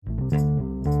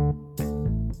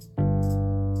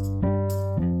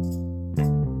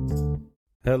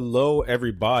Hello,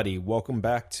 everybody. Welcome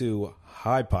back to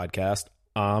Hi Podcast.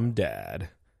 I'm Dad.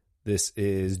 This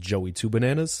is Joey Two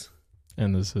Bananas.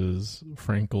 And this is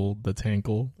Frankel the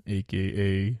Tankle,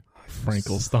 a.k.a.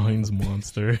 Frankenstein's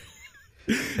monster.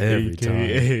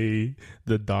 a.k.a.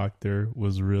 the doctor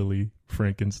was really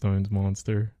Frankenstein's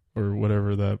monster. Or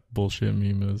whatever that bullshit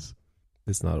meme is.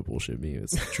 It's not a bullshit meme.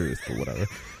 It's the truth, but whatever.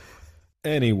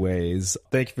 Anyways,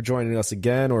 thank you for joining us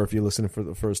again, or if you're listening for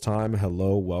the first time,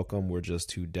 hello, welcome. We're just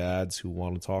two dads who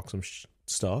want to talk some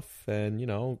stuff and, you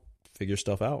know, figure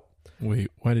stuff out. Wait,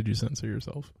 why did you censor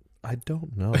yourself? I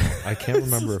don't know. I can't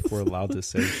remember if we're allowed to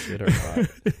say shit or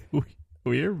not.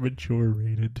 We are mature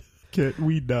rated. Can't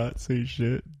we not say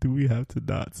shit? Do we have to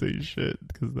not say shit?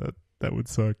 Because that would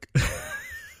suck.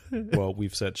 Well,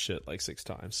 we've said shit like 6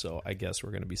 times, so I guess we're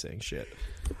going to be saying shit.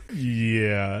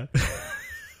 Yeah.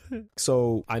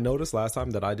 So I noticed last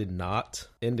time that I did not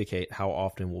indicate how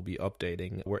often we'll be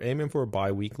updating. We're aiming for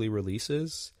bi-weekly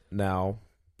releases. Now,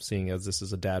 seeing as this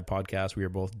is a dad podcast, we are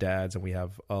both dads and we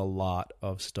have a lot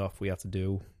of stuff we have to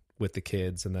do with the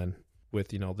kids and then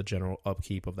with, you know, the general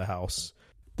upkeep of the house.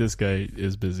 This guy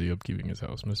is busy upkeeping his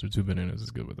house. Mr. Two Bananas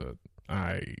is good with that.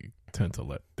 I tend to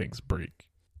let things break.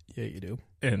 Yeah, you do.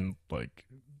 And, like,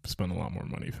 spend a lot more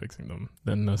money fixing them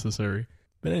than necessary.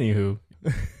 But anywho...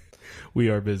 We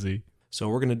are busy. So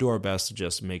we're going to do our best to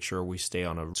just make sure we stay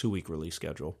on a 2-week release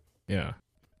schedule. Yeah.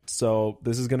 So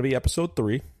this is going to be episode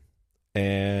 3.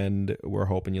 And we're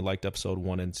hoping you liked episode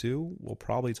 1 and 2. We'll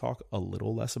probably talk a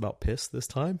little less about piss this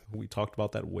time. We talked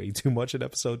about that way too much in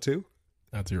episode 2.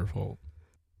 That's your fault.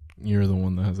 You're the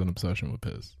one that has an obsession with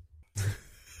piss.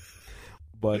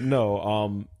 But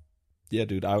no, yeah,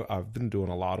 dude, I've been doing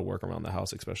a lot of work around the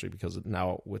house, especially because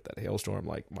now with that hailstorm,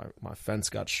 like my fence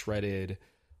got shredded.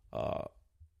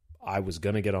 I was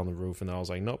going to get on the roof and then I was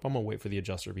like, nope, I'm going to wait for the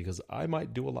adjuster because I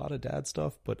might do a lot of dad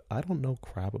stuff, but I don't know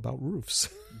crap about roofs.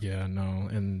 Yeah, no.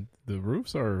 And the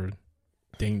roofs are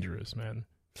dangerous, man.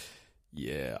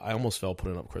 Yeah. I almost fell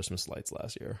putting up Christmas lights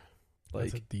last year.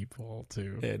 Like, that's a deep fall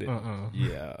too.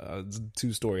 Yeah. It's a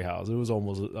 2-story house. It was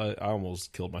I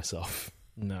almost killed myself.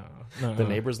 No. The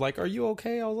neighbor's like, are you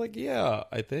okay? I was like, yeah,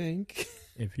 I think.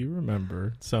 If you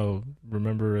remember,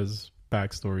 as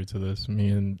backstory to this, me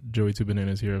and Joey Two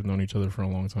Bananas here have known each other for a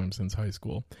long time, since high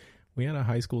school. We had a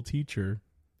high school teacher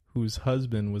whose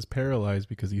husband was paralyzed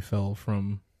because he fell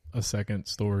from a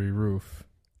 2nd-story roof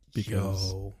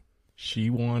because she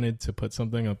wanted to put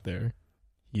something up there.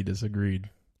 He disagreed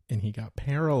and he got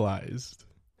paralyzed.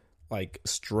 Like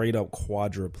straight up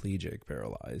quadriplegic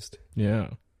paralyzed.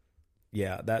 Yeah.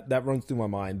 Yeah, that runs through my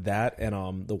mind. That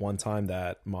and the one time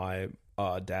that my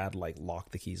dad like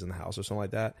locked the keys in the house or something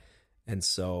like that. And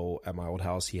so at my old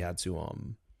house, he had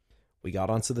to, we got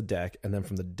onto the deck, and then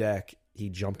from the deck, he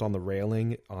jumped on the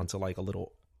railing onto like a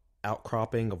little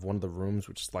outcropping of one of the rooms,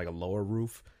 which is like a lower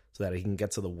roof, so that he can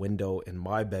get to the window in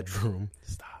my bedroom.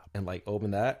 Stop. And like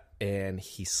open that, and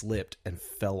he slipped and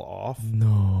fell off.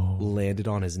 No. Landed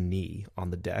on his knee on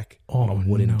the deck, on a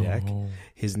wooden deck.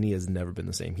 His knee has never been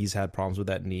the same. He's had problems with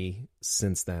that knee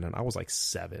since then, and I was like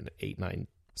 7, 8, 9.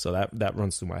 So that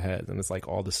runs through my head, and it's like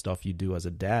all the stuff you do as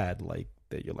a dad, like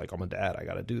that you're like, I'm a dad, I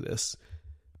got to do this.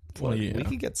 Well, yeah. We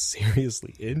could get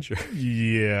seriously injured.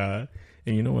 Yeah,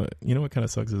 and you know what kind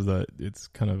of sucks is that it's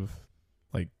kind of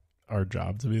like our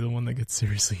job to be the one that gets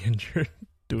seriously injured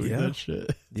doing that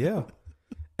shit. Yeah,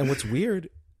 and what's weird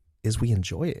is we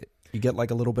enjoy it. You get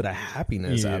like a little bit of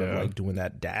happiness out of like doing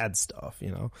that dad stuff.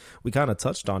 You know, we kind of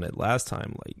touched on it last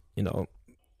time, like, you know,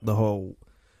 the whole.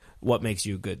 What makes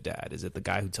you a good dad? Is it the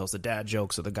guy who tells the dad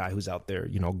jokes or the guy who's out there,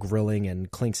 you know, grilling and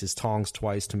clinks his tongs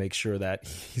twice to make sure that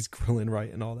he's grilling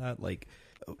right and all that? Like,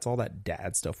 it's all that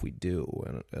dad stuff we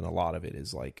do. And a lot of it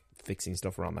is like fixing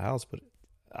stuff around the house. But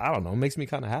I don't know. It makes me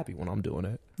kind of happy when I'm doing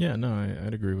it. Yeah, no,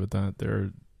 I'd agree with that. There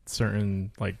are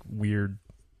certain like weird,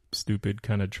 stupid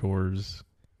kind of chores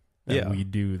that we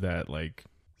do that like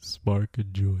spark a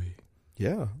joy.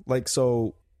 Yeah. Like,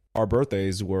 so our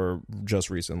birthdays were just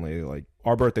recently, like,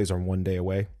 our birthdays are 1 day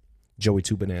away. Joey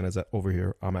Two Bananas over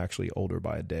here. I'm actually older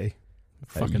by a day.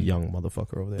 Fucking young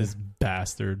motherfucker over there. This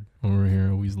bastard over here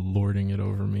always lording it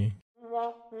over me.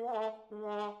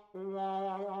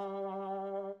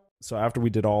 So after we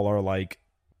did all our like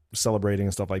celebrating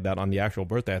and stuff like that on the actual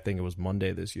birthday, I think it was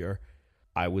Monday this year,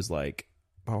 I was like,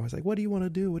 what do you want to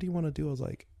do? What do you want to do? I was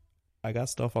like, I got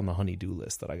stuff on the honey-do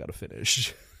list that I got to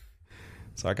finish.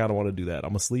 So I kind of want to do that.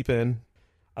 I'm going to sleep in.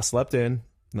 I slept in.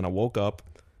 Then I woke up.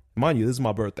 Mind you, this is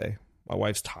my birthday. My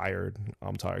wife's tired.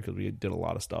 I'm tired because we did a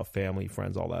lot of stuff, family,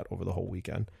 friends, all that over the whole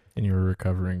weekend. And you were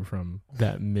recovering from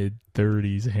that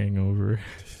mid-30s hangover.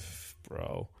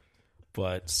 Bro.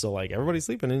 But so like everybody's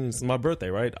sleeping and it's my birthday,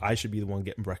 right? I should be the one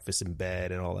getting breakfast in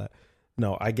bed and all that.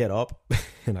 No, I get up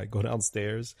and I go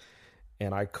downstairs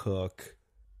and I cook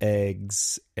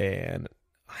eggs and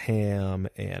ham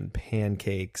and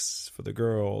pancakes for the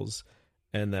girls.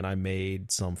 And then I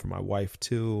made some for my wife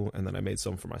too. And then I made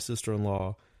some for my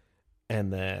sister-in-law.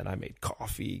 And then I made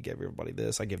coffee, gave everybody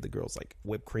this. I gave the girls like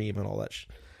whipped cream and all that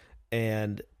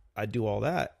and I do all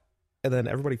that. And then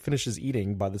everybody finishes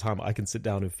eating by the time I can sit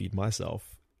down and feed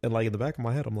myself. And like in the back of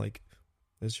my head, I'm like,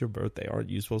 it's your birthday. Aren't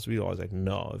you supposed to be? I was like,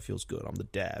 no, it feels good. I'm the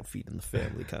dad feeding the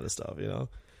family kind of stuff, you know?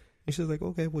 And she's like,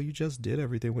 okay, well, you just did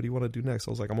everything. What do you want to do next?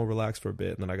 I was like, I'm going to relax for a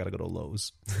bit. And then I got to go to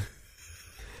Lowe's.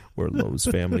 We're a Lowe's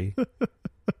family.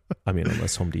 I mean,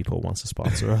 unless Home Depot wants to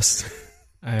sponsor us.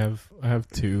 I have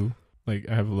two. Like,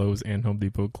 I have Lowe's and Home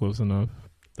Depot close enough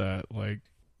that, like,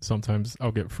 sometimes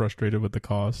I'll get frustrated with the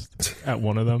cost at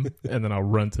one of them, and then I'll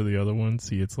run to the other one,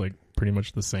 see it's, like, pretty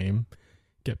much the same,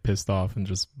 get pissed off, and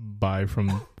just buy from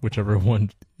whichever one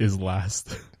is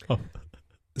last.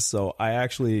 So, I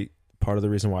actually, part of the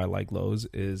reason why I like Lowe's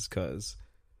is because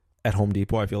at Home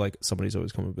Depot, I feel like somebody's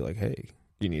always coming to be like, hey,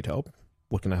 do you need help?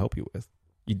 What can I help you with?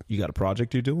 You got a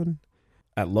project you're doing?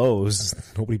 At Lowe's,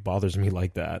 nobody bothers me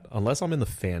like that. Unless I'm in the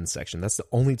fan section. That's the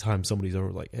only time somebody's ever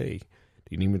like, hey, do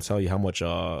you need me to tell you how much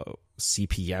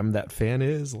CPM that fan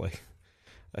is? Like,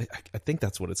 I think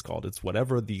that's what it's called. It's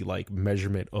whatever the like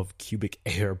measurement of cubic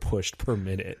air pushed per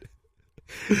minute.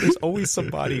 There's always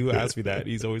somebody who asks me that.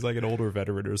 He's always like an older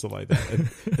veteran or something like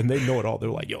that. And they know it all. They're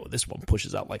like, yo, this one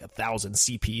pushes out like 1,000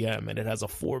 CPM and it has a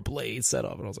 4-blade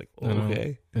setup. And I was like,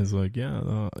 okay. It's like,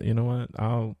 yeah, you know what?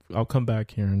 I'll come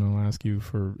back here and I'll ask you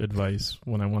for advice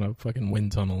when I want a fucking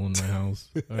wind tunnel in my house.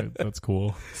 That's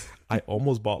cool. I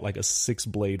almost bought like a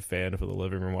 6-blade fan for the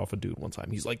living room off a dude one time.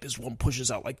 He's like, this one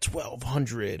pushes out like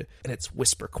 1,200 and it's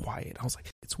whisper quiet. I was like,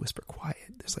 it's whisper quiet.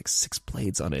 There's like 6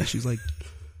 blades on it. She's like,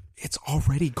 it's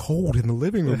already cold in the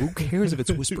living room. Who cares if it's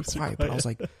whisper quiet? But I was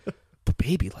like, but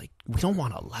baby, like, we don't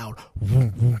want a loud.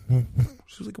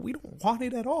 She was like, we don't want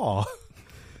it at all.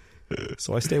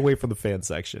 So I stay away from the fan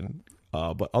section.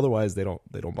 But otherwise, they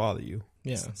don't bother you.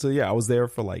 Yeah. So yeah, I was there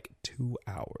for like 2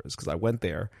 hours because I went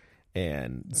there,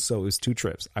 and so it was 2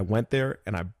 trips. I went there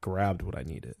and I grabbed what I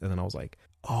needed, and then I was like,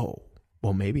 oh,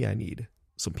 well, maybe I need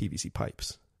some PVC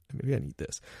pipes. Maybe I need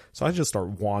this. So I just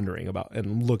start wandering about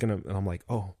and looking at, and I'm like,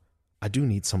 oh, I do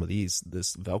need some of this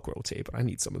Velcro tape, and I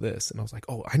need some of this. And I was like,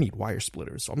 oh, I need wire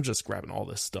splitters. So I'm just grabbing all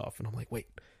this stuff. And I'm like, wait,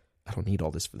 I don't need all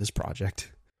this for this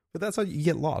project. But that's how you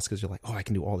get lost, because you're like, oh, I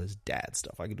can do all this dad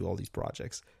stuff. I can do all these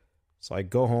projects. So I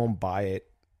go home, buy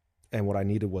it. And what I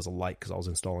needed was a light, because I was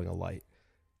installing a light.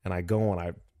 And I go and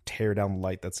I tear down the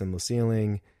light that's in the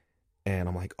ceiling. And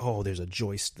I'm like, oh, there's a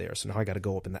joist there. So now I got to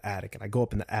go up in the attic. And I go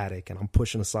up in the attic and I'm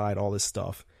pushing aside all this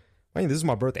stuff. I mean, this is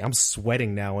my birthday. I'm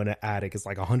sweating now in the attic. It's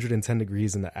like 110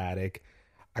 degrees in the attic.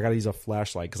 I got to use a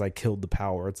flashlight because I killed the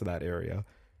power to that area.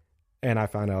 And I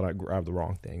found out I grabbed the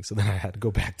wrong thing. So then I had to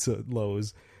go back to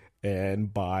Lowe's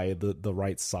and buy the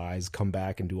right size, come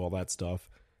back and do all that stuff.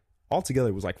 Altogether,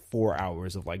 it was like 4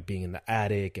 hours of like being in the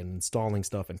attic and installing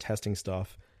stuff and testing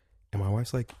stuff. And my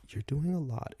wife's like, you're doing a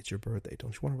lot. It's your birthday.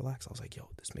 Don't you want to relax? I was like, yo,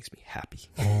 this makes me happy.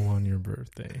 All on your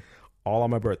birthday. All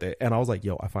on my birthday. And I was like,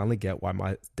 yo, I finally get why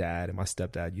my dad and my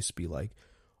stepdad used to be like,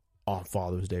 on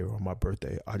Father's Day or on my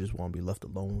birthday, I just want to be left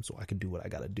alone so I can do what I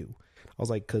got to do. I was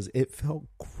like, because it felt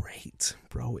great,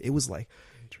 bro. It was like,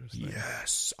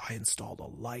 yes, I installed a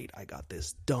light. I got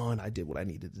this done. I did what I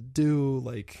needed to do.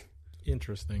 Like,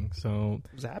 interesting. So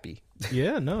I was happy.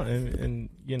 Yeah, no. And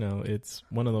you know, it's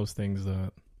one of those things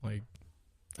that, like,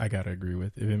 I got to agree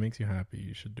with. If it makes you happy,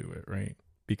 you should do it, right?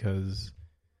 Because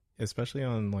especially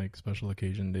on like special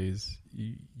occasion days,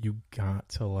 you got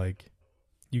to like,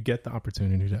 you get the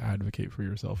opportunity to advocate for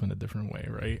yourself in a different way,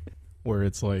 right? Where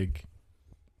it's like,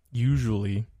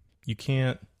 usually you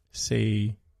can't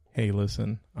say, hey,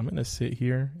 listen, I'm going to sit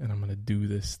here and I'm going to do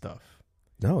this stuff.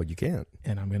 No, you can't.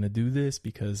 And I'm going to do this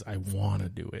because I want to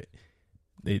do it.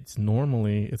 It's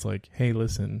normally, it's like, hey,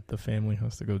 listen, the family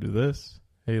has to go do this.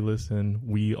 Hey, listen,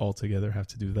 we all together have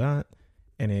to do that.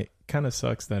 And it kind of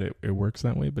sucks that it works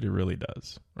that way, but it really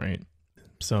does, right?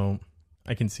 So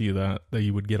I can see that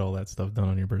you would get all that stuff done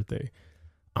on your birthday.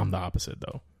 I'm the opposite,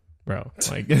 though, bro.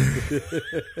 Like,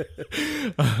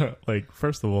 like,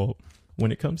 first of all,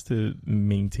 when it comes to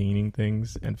maintaining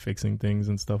things and fixing things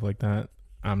and stuff like that,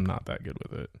 I'm not that good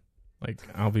with it. Like,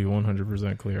 I'll be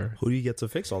 100% clear. Who do you get to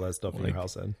fix all that stuff in your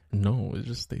house then? No, it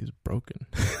just stays broken.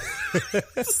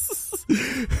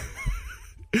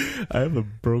 I have a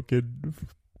broken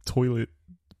toilet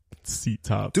seat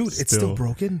top. Dude, it's still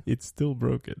broken? It's still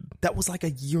broken. That was like a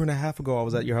year and a half ago I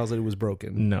was at your house and it was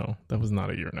broken. No, that was not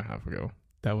a year and a half ago.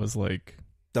 That was like...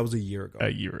 That was a year ago. A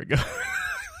year ago.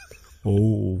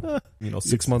 Oh.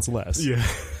 6 months less. Yeah.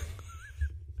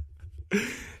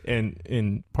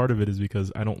 And part of it is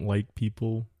because I don't like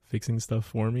people fixing stuff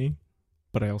for me,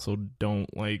 but I also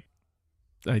don't like...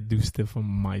 I do stuff on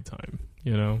my time,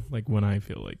 like when I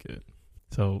feel like it.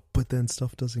 So, but then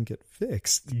stuff doesn't get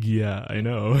fixed. Yeah, I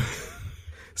know.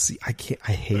 See, I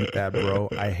hate that, bro.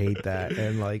 I hate that.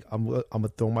 And like, I'm gonna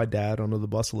throw my dad under the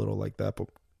bus a little like that. But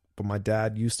my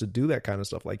dad used to do that kind of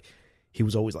stuff. Like, he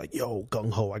was always like, "Yo,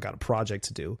 gung ho, I got a project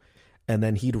to do," and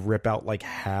then he'd rip out like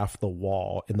half the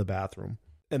wall in the bathroom,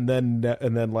 and then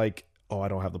like, "Oh, I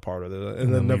don't have the part of it,"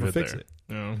 and then never fix it.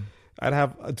 No, I'd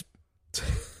have.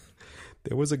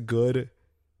 There was a good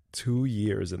 2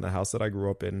 years in the house that I grew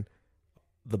up in.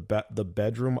 The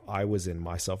bedroom I was in,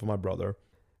 myself and my brother,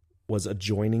 was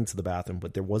adjoining to the bathroom,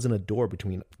 but there wasn't a door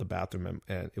between the bathroom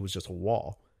and it was just a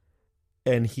wall.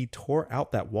 And he tore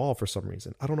out that wall for some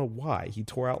reason. I don't know why. He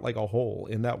tore out like a hole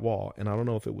in that wall, and I don't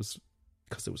know if it was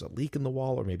because there was a leak in the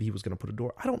wall or maybe he was going to put a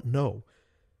door. I don't know.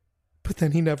 But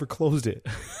then he never closed it.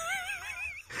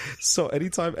 So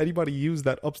anytime anybody used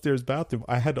that upstairs bathroom,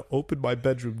 I had to open my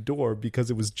bedroom door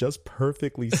because it was just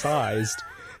perfectly sized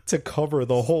to cover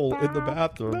the hole in the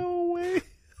bathroom. No way.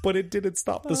 But it didn't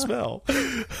stop the smell.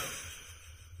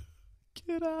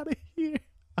 Get out of here.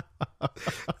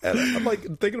 And I'm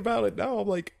like thinking about it now. I'm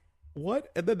like, what?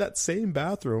 And then that same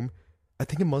bathroom, I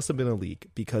think it must have been a leak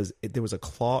because there was a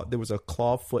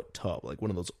claw foot tub, like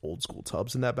one of those old school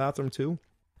tubs in that bathroom too.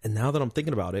 And now that I'm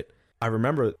thinking about it, I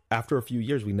remember after a few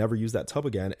years, we never used that tub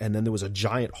again. And then there was a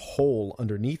giant hole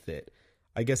underneath it.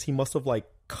 I guess he must have like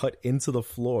cut into the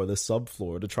floor, the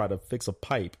subfloor, to try to fix a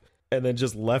pipe and then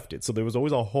just left it. So there was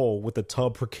always a hole with the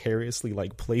tub precariously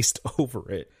like placed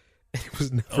over it. And it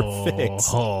was never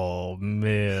fixed. Oh,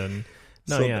 man.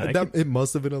 No, so yeah. It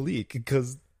must have been a leak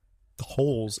because the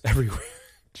holes everywhere.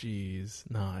 Jeez.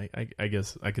 No, I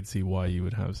guess I could see why you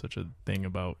would have such a thing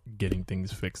about getting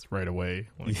things fixed right away.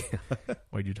 Like, yeah.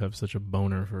 Why'd you have such a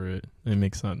boner for it? It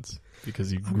makes sense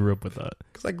because you grew up with that.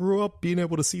 Because I grew up being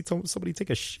able to see somebody take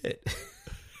a shit.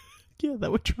 Yeah,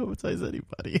 that would traumatize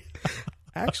anybody.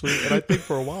 Actually, and I think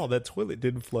for a while that toilet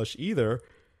didn't flush either.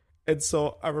 And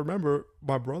so I remember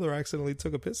my brother accidentally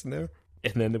took a piss in there.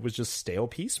 And then it was just stale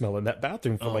pee smell in that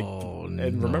bathroom for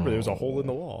remember there was a hole in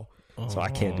the wall. So I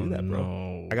can't do that, bro.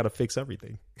 No. I got to fix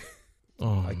everything.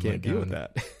 I can't deal with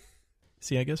that.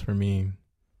 See, I guess for me,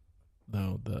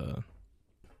 though,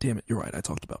 damn it, you're right. I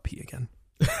talked about pee again.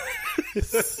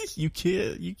 You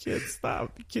can't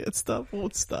stop. You can't stop,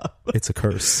 won't stop. It's a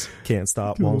curse. Can't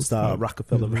stop, won't stop.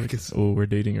 Rockefeller Records. Oh, we're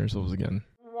dating ourselves again.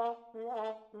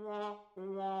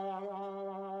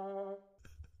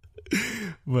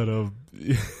 But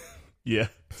yeah.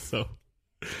 So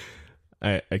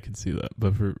I could see that,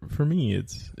 but for me,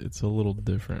 it's a little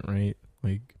different, right?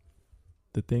 Like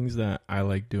the things that I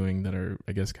like doing that are,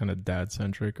 I guess, kind of dad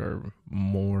centric are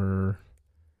more,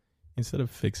 instead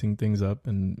of fixing things up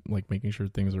and like making sure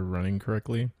things are running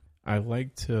correctly, I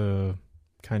like to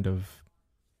kind of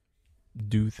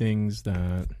do things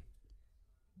that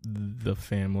the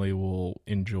family will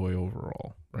enjoy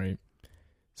overall, right?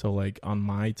 So like on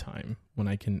my time, when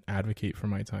I can advocate for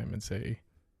my time and say,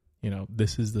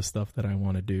 this is the stuff that I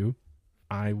want to do,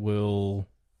 I will,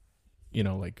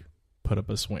 like put up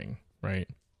a swing, right?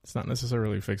 It's not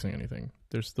necessarily fixing anything.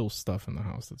 There's still stuff in the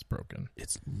house that's broken.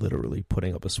 It's literally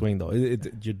putting up a swing, though.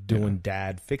 You're doing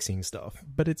dad fixing stuff.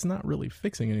 But it's not really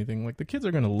fixing anything. Like the kids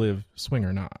are going to live, swing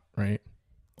or not, right?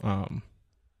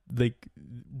 They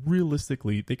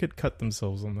realistically, they could cut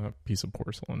themselves on that piece of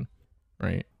porcelain,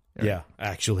 right? Yeah,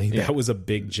 actually, that was a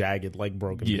big jagged, like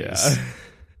broken piece.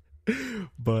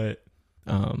 But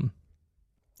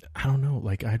I don't know.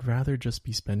 Like I'd rather just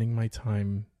be spending my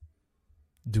time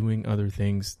doing other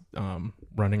things,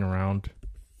 running around,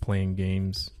 playing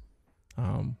games.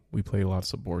 We play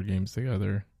lots of board games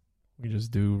together. We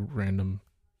just do random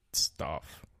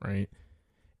stuff, right?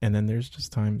 And then there's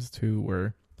just times too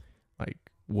where, like,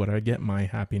 what I get my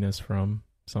happiness from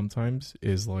sometimes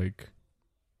is like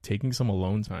taking some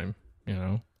alone time,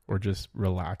 or just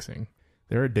relaxing.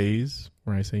 There are days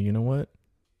where I say, you know what?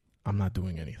 I'm not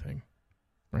doing anything,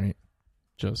 right?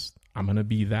 Just, I'm going to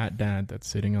be that dad that's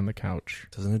sitting on the couch.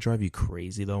 Doesn't it drive you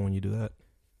crazy, though, when you do that?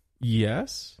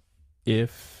 Yes,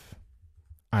 if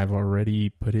I've already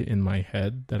put it in my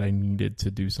head that I needed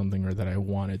to do something or that I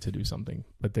wanted to do something.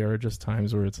 But there are just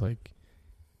times where it's like,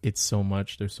 it's so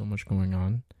much, there's so much going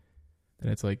on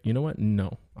that it's like, you know what?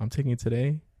 No, I'm taking it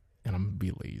today and I'm going to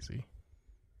be lazy.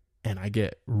 And I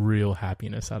get real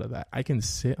happiness out of that. I can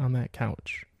sit on that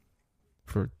couch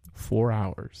for 4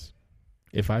 hours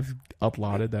if I've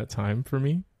allotted that time for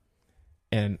me,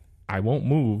 and I won't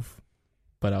move,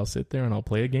 but I'll sit there and I'll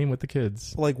play a game with the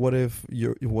kids. Like, what if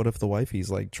the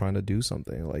wifey's like trying to do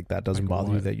something like that doesn't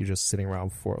bother you, that you're just sitting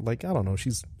around for, like, I don't know,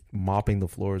 she's mopping the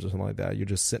floors or something like that. You're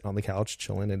just sitting on the couch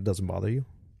chilling and it doesn't bother you?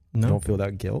 No. You don't feel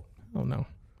that guilt? Oh no.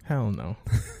 Hell no.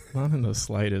 Not in the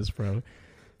slightest, bro.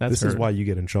 This is why you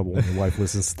get in trouble when your wife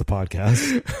listens to the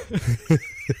podcast.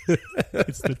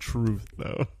 It's the truth,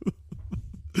 though.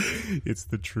 It's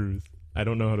the truth. I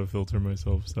don't know how to filter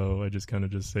myself, so I just kind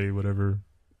of just say whatever.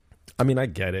 I mean, I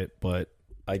get it, but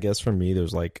I guess for me,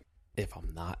 there's like, if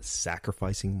I'm not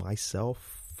sacrificing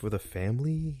myself for the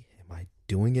family, am I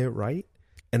doing it right?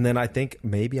 And then I think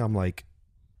maybe I'm like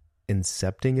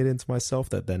incepting it into myself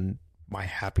that then my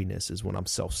happiness is when I'm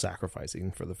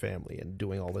self-sacrificing for the family and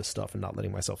doing all this stuff and not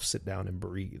letting myself sit down and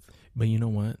breathe. But you know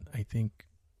what? I think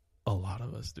a lot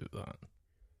of us do that.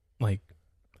 Like,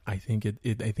 I think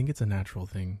I think it's a natural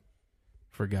thing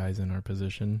for guys in our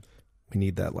position. We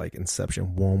need that like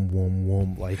Inception, wom wom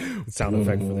wom, like sound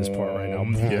effect for this part right now.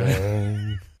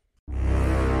 Yeah.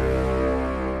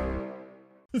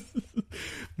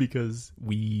 Because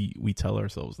we tell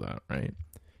ourselves that, right?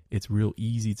 It's real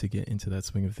easy to get into that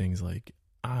swing of things like,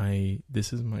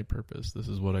 this is my purpose. This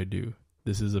is what I do.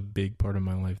 This is a big part of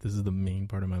my life. This is the main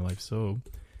part of my life. So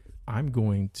I'm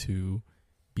going to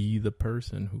be the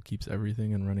person who keeps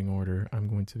everything in running order. I'm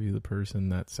going to be the person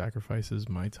that sacrifices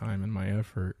my time and my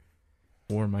effort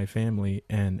for my family,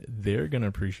 and they're going to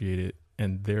appreciate it,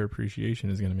 and their appreciation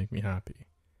is going to make me happy.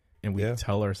 And we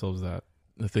tell ourselves that.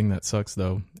 The thing that sucks,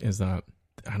 though, is that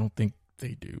I don't think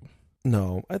they do.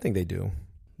 No, I think they do.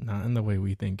 Not in the way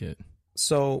we think it.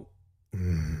 So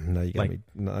now you got me.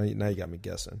 Now you got me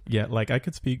guessing. Yeah, like I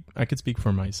could speak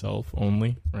for myself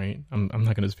only, right? I'm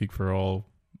not going to speak for all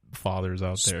fathers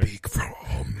out there. Speak for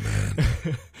all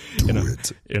men.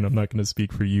 And I'm not going to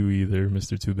speak for you either,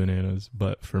 Mr. Two Bananas.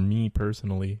 But for me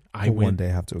personally, one day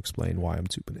have to explain why I'm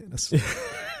two bananas.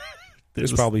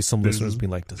 There's probably some listeners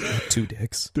being like, "Does he have two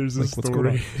dicks?" There's like, a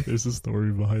story. There's a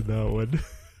story behind that one,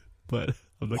 but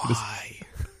I'm not going to. Why?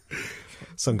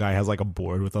 Some guy has like a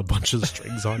board with a bunch of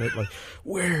strings on it. Like,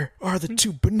 where are the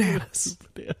two bananas?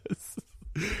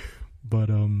 But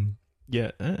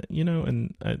yeah, you know,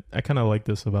 and I kind of like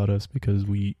this about us because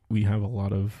we have a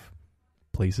lot of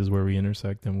places where we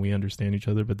intersect and we understand each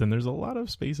other. But then there's a lot of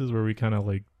spaces where we kind of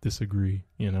like disagree.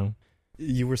 You know,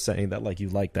 you were saying that like you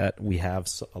like that we have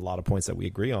a lot of points that we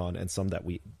agree on and some that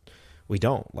we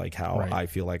don't, like how I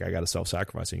feel like I got to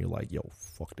self-sacrifice and you're like, yo,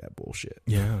 fuck that bullshit.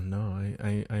 Yeah, no,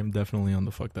 I am definitely on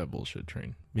the fuck that bullshit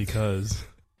train because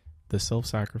the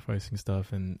self-sacrificing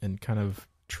stuff and kind of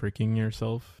tricking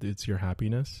yourself, it's your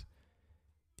happiness.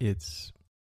 It's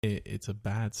a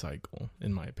bad cycle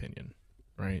in my opinion,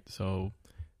 right? So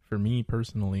for me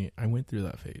personally, I went through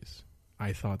that phase.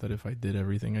 I thought that if I did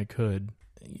everything I could,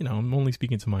 you know, I'm only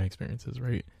speaking to my experiences,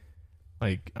 right?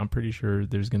 Like, I'm pretty sure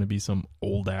there's going to be some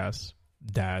old ass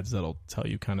dads that'll tell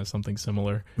you kind of something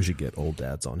similar. We should get old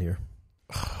dads on here.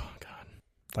 Oh, God.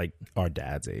 Like, our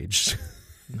dad's age.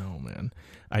 No, man.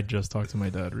 I just talked to my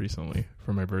dad recently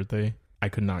for my birthday. I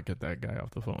could not get that guy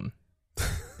off the phone.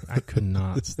 I could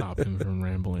not stop him from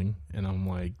rambling. And I'm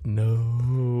like,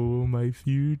 no, my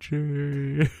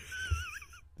future.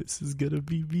 This is going to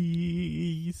be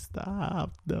me.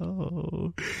 Stop.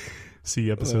 No.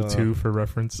 See episode 2 for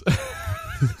reference.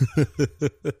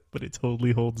 But it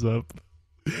totally holds up.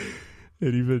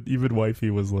 And even wifey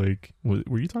was like,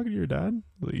 were you talking to your dad?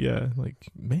 Like, yeah. Like,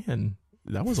 man,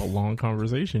 that was a long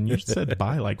conversation. You said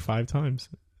bye like 5 times.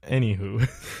 Anywho.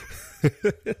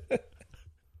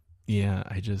 Yeah,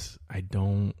 I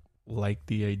don't like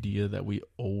the idea that we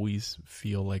always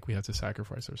feel like we have to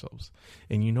sacrifice ourselves.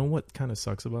 And you know what kind of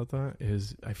sucks about that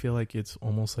is I feel like it's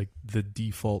almost like the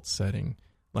default setting.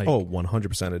 Like,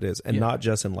 100% it is. And not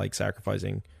just in like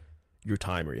sacrificing your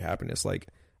time or your happiness. Like,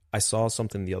 I saw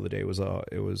something the other day.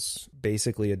 It was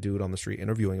basically a dude on the street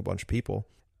interviewing a bunch of people,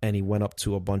 and he went up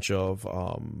to a bunch of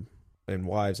and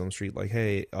wives on the street like,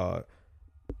 hey,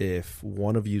 if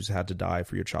one of you's had to die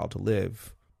for your child to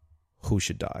live, who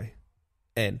should die?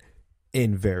 And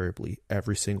invariably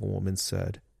every single woman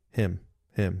said him.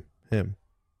 The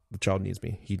child needs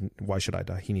me. Why should I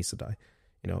die? He needs to die.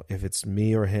 You know, if it's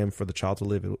me or him for the child to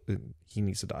live, he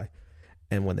needs to die.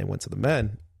 And when they went to the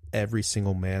men, every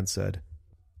single man said,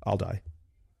 I'll die.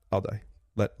 I'll die.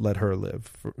 Let her live,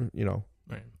 for,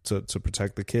 right. to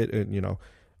protect the kid, and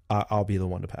I'll be the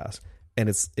one to pass. And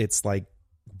it's like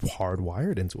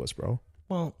hardwired into us, bro.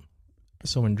 Well,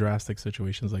 so in drastic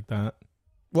situations like that,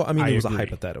 well, I mean, it was agree. a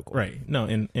hypothetical, right? No,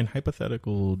 in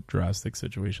hypothetical drastic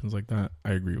situations like that,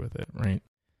 I agree with it, right?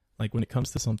 Like when it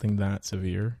comes to something that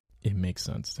severe, it makes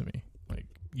sense to me. Like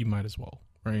you might as well,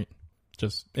 right?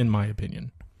 Just in my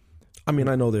opinion. I mean,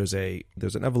 I know there's an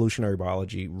evolutionary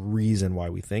biology reason why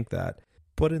we think that,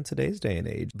 but in today's day and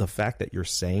age, the fact that you're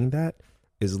saying that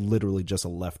is literally just a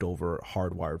leftover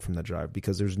hardwired from the drive,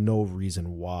 because there's no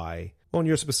reason why. Well, in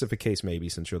your specific case, maybe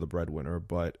since you're the breadwinner,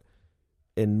 but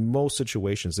in most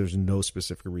situations, there's no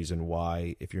specific reason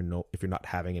why if you're not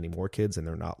having any more kids and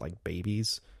they're not like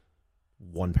babies,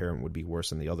 one parent would be worse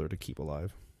than the other to keep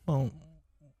alive. Well,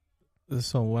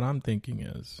 so what I'm thinking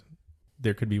is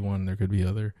there could be one, there could be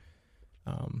other.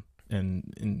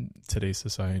 And in today's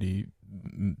society,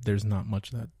 there's not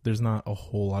a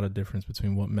whole lot of difference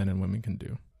between what men and women can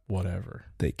do. Whatever.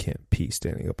 They can't pee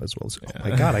standing up as well as, oh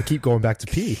my God, I keep going back to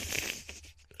pee.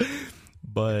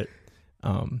 But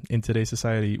in today's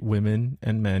society, women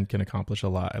and men can accomplish a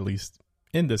lot, at least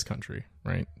in this country,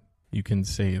 right? You can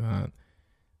say that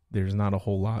there's not a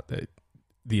whole lot that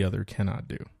the other cannot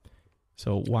do.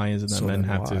 So why is it that men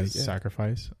have to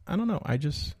sacrifice? I don't know. I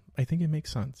think it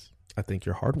makes sense. I think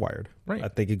you're hardwired. Right. I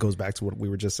think it goes back to what we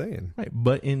were just saying. Right.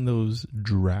 But in those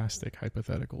drastic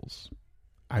hypotheticals,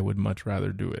 I would much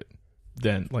rather do it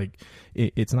than like,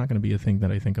 it's not going to be a thing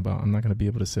that I think about. I'm not going to be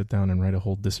able to sit down and write a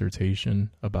whole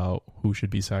dissertation about who should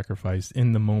be sacrificed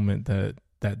in the moment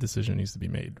that decision needs to be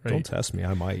made. Right. Don't test me.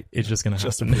 I might. It's just going to happen.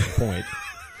 Just to prove a point.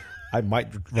 I might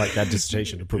write that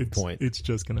dissertation to prove a point. It's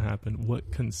just going to happen.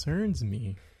 What concerns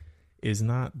me is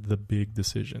not the big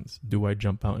decisions. Do I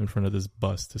jump out in front of this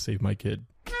bus to save my kid?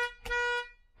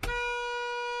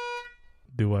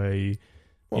 Do I,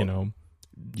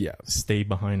 stay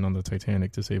behind on the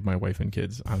Titanic to save my wife and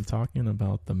kids? I'm talking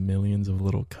about the millions of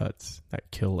little cuts that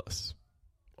kill us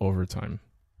over time,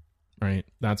 right?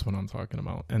 That's what I'm talking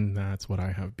about. And that's what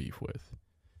I have beef with.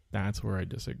 That's where I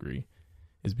disagree,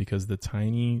 is because the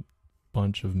tiny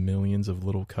bunch of millions of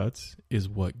little cuts is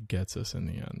what gets us in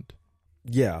the end.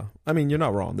 Yeah. I mean, you're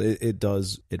not wrong.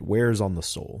 It wears on the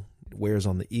soul. It wears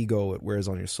on the ego. It wears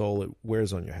on your soul. It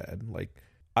wears on your head. Like,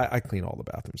 I clean all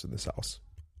the bathrooms in this house.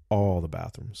 All the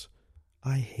bathrooms.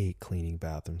 I hate cleaning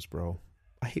bathrooms, bro.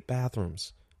 I hate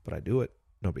bathrooms, but I do it.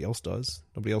 Nobody else does.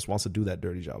 Nobody else wants to do that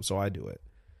dirty job, so I do it.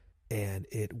 And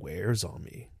it wears on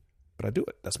me, but I do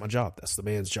it. That's my job. That's the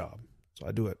man's job. So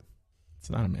I do it. It's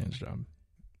not a man's job.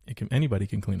 Anybody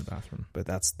can clean a bathroom. But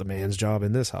that's the man's job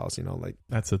in this house, like.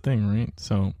 That's the thing, right?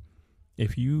 So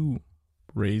if you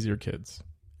raise your kids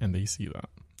and they see that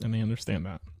and they understand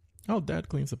that, oh, dad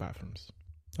cleans the bathrooms,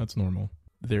 that's normal.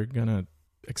 They're going to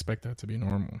expect that to be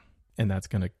normal. And that's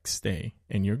going to stay.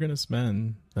 And you're going to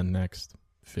spend the next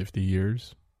 50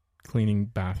 years cleaning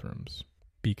bathrooms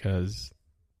because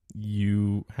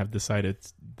you have decided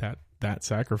that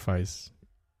sacrifice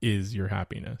is your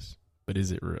happiness. But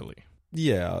is it really?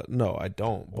 Yeah, no, I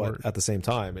don't. But at the same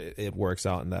time, it works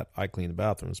out in that I clean the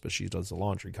bathrooms, but she does the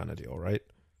laundry kind of deal, right?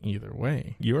 Either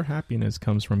way, your happiness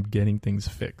comes from getting things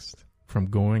fixed, from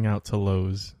going out to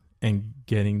Lowe's and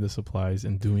getting the supplies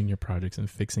and doing your projects and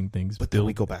fixing things. But then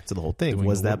we go back to the whole thing.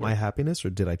 Was that my happiness, or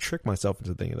did I trick myself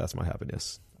into thinking that's my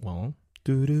happiness? Well,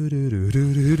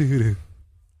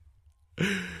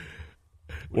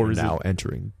 Or now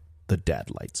entering the dad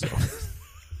light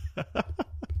zone.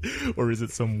 Or is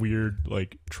it some weird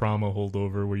like trauma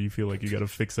holdover where you feel like you got to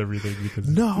fix everything because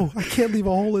no, I can't leave a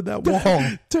hole in that wall.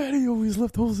 Daddy always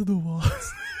left holes in the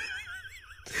walls.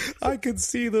 I could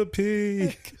see the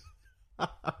pee.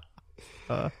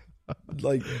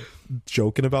 Like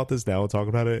joking about this now and talking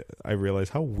about it, I realize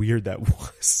how weird that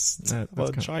was.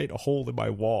 A giant hole in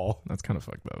my wall. That's kind of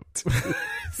fucked up.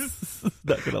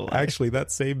 Not gonna lie. Actually,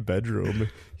 that same bedroom,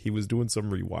 he was doing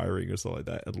some rewiring or something like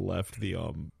that and left the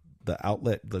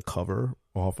outlet, the cover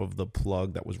off of the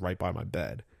plug that was right by my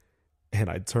bed. And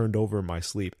I turned over in my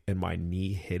sleep and my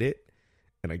knee hit it.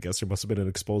 And I guess there must have been an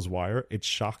exposed wire. It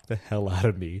shocked the hell out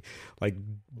of me. Like,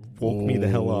 woke me the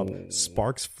hell up.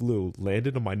 Sparks flew,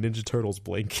 landed on my Ninja Turtles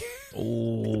blanket.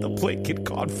 The blanket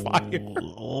caught fire.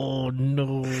 Oh,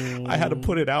 no. I had to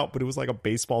put it out, but it was like a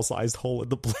baseball-sized hole in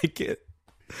the blanket.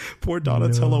 Poor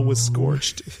Donatello was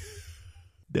scorched.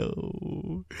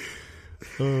 No.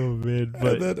 Oh, man.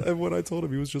 But And when I told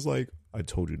him, he was just like, I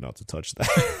told you not to touch that.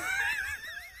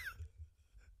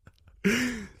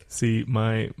 See,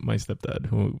 my stepdad,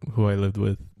 who I lived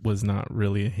with, was not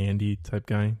really a handy type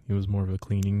guy. He was more of a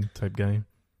cleaning type guy.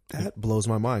 That blows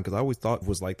my mind because I always thought it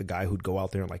was like the guy who'd go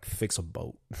out there and like fix a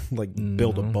boat, like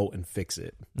build a boat and fix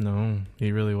it. No,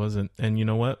 he really wasn't. And you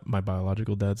know what? My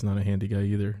biological dad's not a handy guy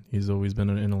either. He's always been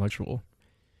an intellectual.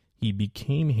 He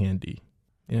became handy.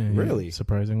 Yeah, really?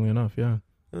 Surprisingly enough, yeah.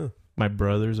 Huh. My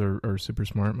brothers are super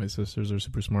smart. My sisters are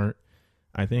super smart.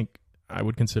 I think I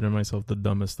would consider myself the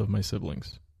dumbest of my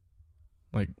siblings.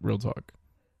 Like, real talk.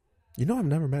 You know, I've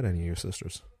never met any of your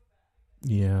sisters.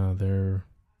 Yeah, they're...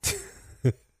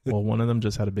 Well, one of them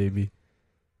just had a baby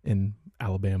in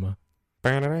Alabama.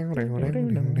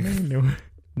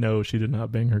 No, she did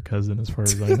not bang her cousin as far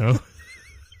as I know.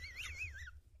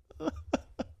 The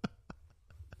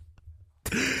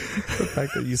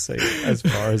fact that you say as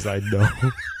far as I know.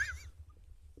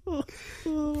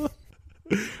 Well,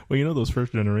 you know those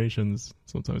first generations,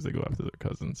 sometimes they go after their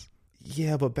cousins.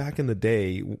 Yeah, but back in the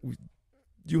day,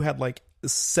 you had like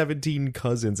 17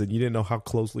 cousins and you didn't know how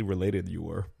closely related you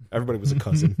were. Everybody was a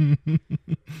cousin.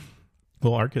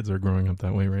 Well, our kids are growing up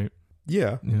that way, right?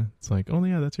 Yeah. Yeah. It's like, oh,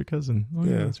 yeah, that's your cousin. Oh,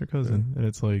 yeah, that's your cousin. Yeah. And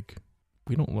it's like,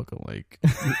 we don't look alike.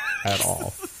 At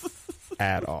all.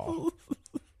 At all.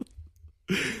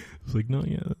 It's like, no,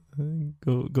 yeah.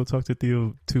 Go talk to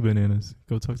Theo, 2 bananas.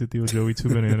 Go talk to Theo Joey, 2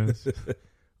 bananas.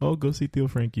 Oh, go see Theo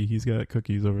Frankie. He's got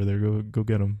cookies over there. Go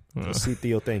get them. Go see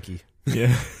Theo Thanky.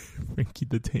 Yeah. Frankie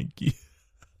the Tanky.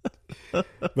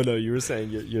 But no, you were saying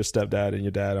your stepdad and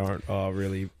your dad aren't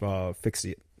really fix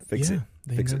it. They've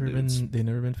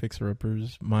never been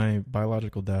fixer-uppers. My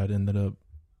biological dad ended up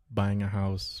buying a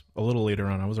house a little later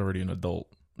on. I was already an adult,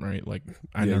 right? Like,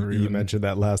 you mentioned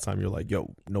that last time. You're like,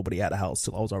 yo, nobody had a house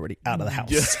till I was already out of the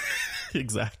house. Yeah,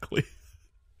 exactly.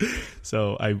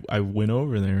 So I went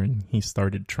over there and he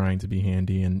started trying to be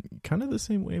handy, and kind of the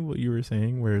same way what you were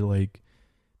saying, where like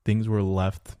things were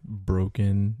left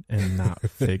broken and not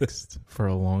fixed for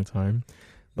a long time.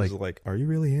 Like, are you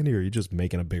really handy or are you just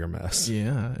making a bigger mess?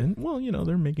 Yeah. And well, you know,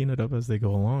 they're making it up as they go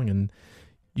along, and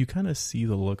you kind of see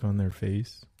the look on their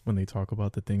face when they talk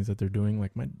about the things that they're doing.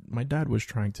 Like my dad was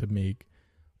trying to make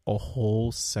a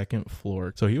whole second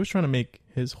floor. So he was trying to make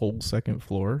his whole second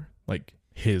floor like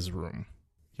his room.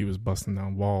 He was busting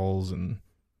down walls and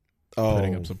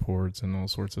putting up supports and all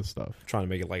sorts of stuff. Trying to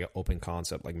make it like an open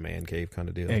concept, like man cave kind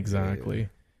of deal. Exactly.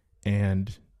 Yeah.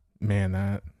 And man,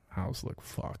 that house looked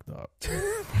fucked up.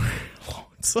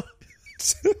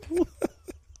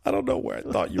 I don't know where I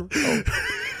thought you were going.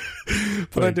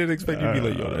 But I didn't expect you to be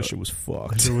like, yo, that shit was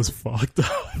fucked. It was fucked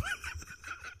up.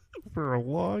 For a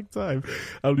long time.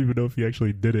 I don't even know if he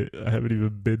actually did it. I haven't even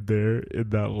been there in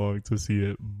that long to see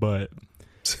it. But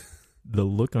the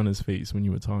look on his face when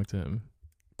you would talk to him.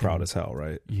 Proud as hell,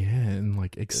 right? Yeah, and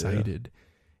like excited.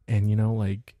 Yeah. And you know,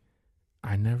 like,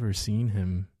 I never seen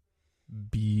him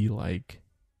be like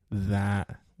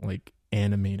that, like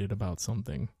animated about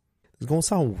something. It's gonna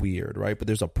sound weird, right? But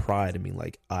there's a pride in me,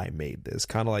 like, I made this.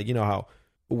 Kind of like, you know how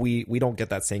we don't get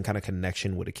that same kind of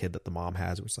connection with a kid that the mom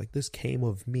has. It was like, this came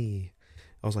of me.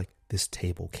 I was like, this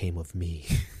table came of me.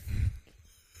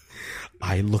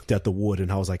 I looked at the wood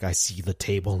and I was like, I see the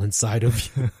table inside of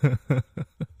you.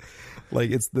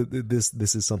 Like, it's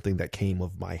this is something that came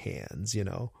of my hands, you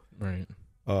know? Right.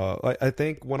 I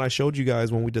think when I showed you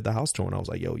guys when we did the house tour, and I was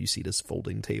like, yo, you see this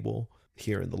folding table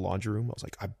here in the laundry room? I was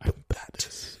like, I built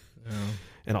that. Yeah.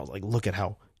 And I was like, look at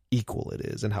how equal it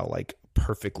is and how like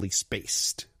perfectly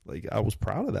spaced. Like, I was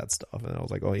proud of that stuff. And I was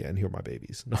like, oh yeah, and here are my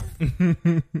babies. No.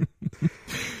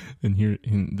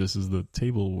 and this is the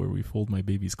table where we fold my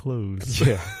baby's clothes.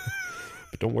 Yeah.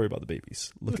 But don't worry about the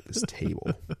babies. Look at this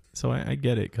table. So I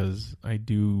get it, because I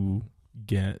do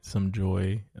get some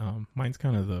joy. Mine's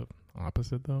kind of the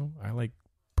opposite, though. I like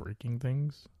breaking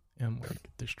things and like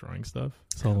destroying stuff.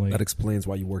 So like, that explains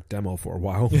why you worked demo for a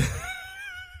while.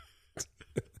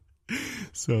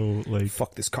 So like,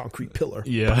 fuck this concrete pillar.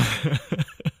 Yeah.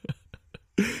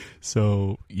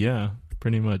 So yeah,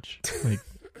 pretty much. Like,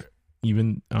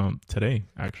 even today,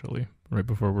 actually, right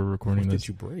before we're recording What this, did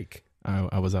you break?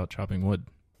 I was out chopping wood.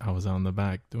 I was out in the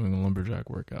back doing a lumberjack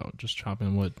workout, just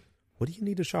chopping wood. What do you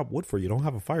need to chop wood for? You don't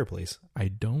have a fireplace. I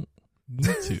don't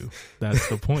need to. That's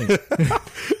the point.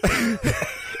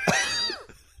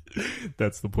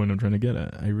 That's the point I'm trying to get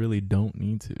at. I really don't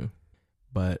need to.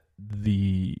 But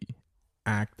the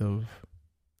act of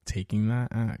taking that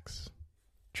axe,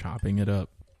 chopping it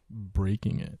up,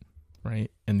 breaking it,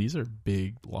 right? And these are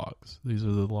big logs. These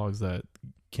are the logs that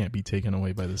can't be taken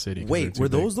away by the city. Wait, were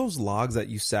those logs that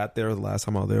you sat there the last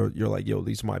time I was there? You're like, yo,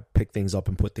 these are my pick things up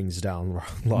and put things down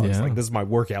logs. Yeah. Like, this is my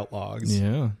workout logs.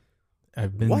 Yeah.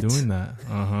 I've been doing that.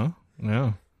 Uh-huh.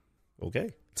 Yeah. Okay.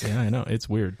 Yeah, I know. It's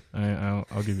weird.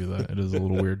 I'll give you that. It is a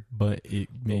little weird, but it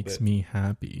makes me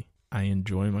happy. I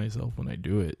enjoy myself when I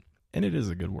do it. And it is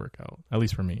a good workout, at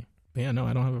least for me. But yeah, no,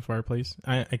 I don't have a fireplace.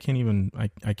 I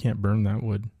can't burn that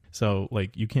wood. So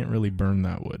like you can't really burn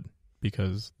that wood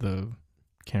because the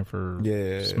camphor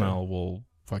smell will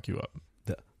fuck you up.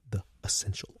 The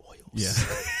essential oils. Yeah.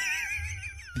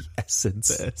 The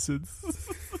essence.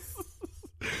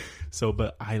 So,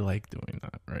 but I like doing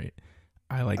that, right?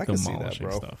 I like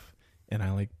demolishing stuff, and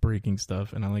I like breaking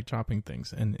stuff, and I like chopping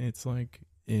things, and it's like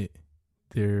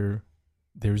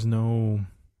there's no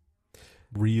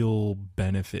real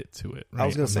benefit to it. Right? I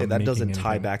was going to say that doesn't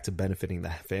tie back to benefiting the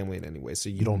family in any way, so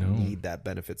you don't need that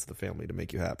benefit to the family to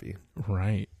make you happy,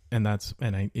 right? And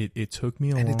it took me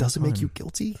a long time. And it doesn't make you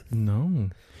guilty? No,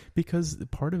 because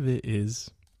part of it is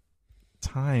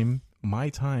my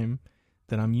time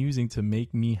that I'm using to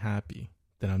make me happy,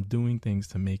 that I'm doing things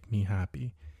to make me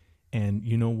happy. And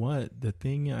you know what? The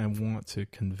thing I want to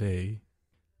convey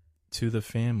to the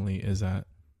family is that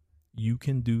you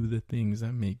can do the things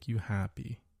that make you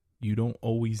happy. You don't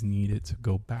always need it to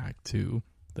go back to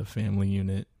the family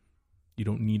unit. You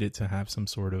don't need it to have some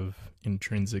sort of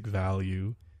intrinsic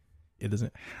value. It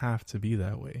doesn't have to be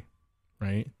that way,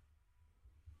 right?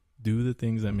 Do the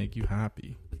things that make you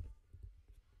happy.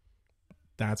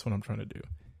 That's what I'm trying to do.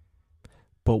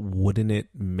 But wouldn't it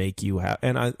make you happy?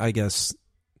 And I guess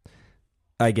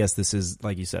this is,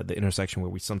 like you said, the intersection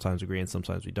where we sometimes agree and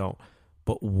sometimes we don't.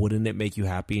 But wouldn't it make you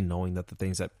happy knowing that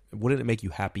wouldn't it make you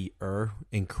happier,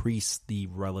 increase the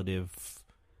relative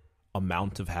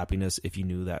amount of happiness if you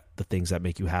knew that the things that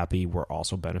make you happy were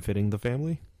also benefiting the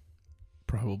family?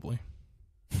 Probably.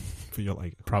 But you're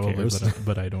like, probably,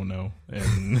 but I don't know.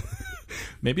 And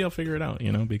maybe I'll figure it out,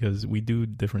 because we do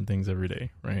different things every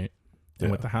day, right? And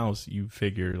with the house, you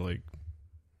figure like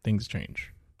things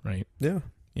change, right? Yeah.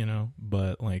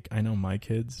 But like I know my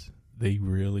kids, they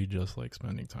really just like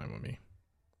spending time with me.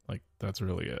 Like that's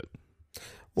really it.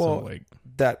 Well, so, like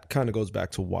that kind of goes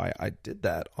back to why I did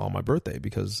that on my birthday,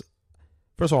 because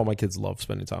first of all, my kids love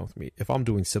spending time with me. If I'm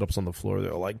doing sit-ups on the floor,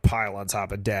 they're like pile on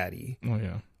top of daddy. Oh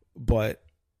yeah. But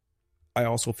I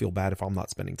also feel bad if I'm not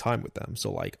spending time with them.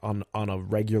 So like on a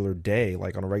regular day,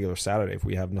 like on a regular Saturday, if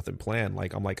we have nothing planned,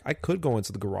 like I'm like, I could go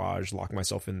into the garage, lock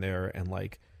myself in there and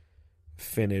like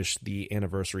finish the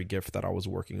anniversary gift that I was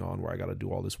working on where I got to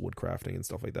do all this wood crafting and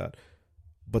stuff like that.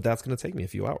 But that's going to take me a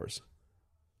few hours.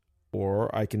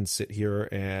 Or I can sit here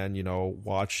and,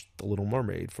 watch The Little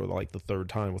Mermaid for like the third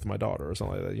time with my daughter or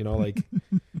something like that, like,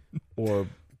 or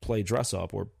play dress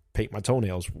up or paint my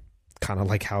toenails. Kind of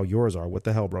like how yours are. What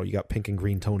the hell, bro? You got pink and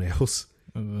green toenails.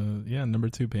 Yeah, number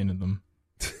 2 painted them.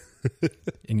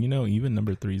 And even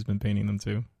number 3's been painting them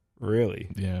too. Really?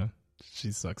 Yeah.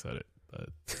 She sucks at it, but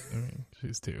I mean,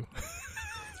 she's 2.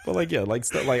 But like, yeah, like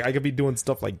I could be doing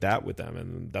stuff like that with them,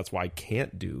 and that's why I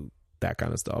can't do that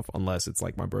kind of stuff unless it's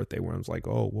like my birthday where I'm like,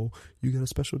 oh, well, you got a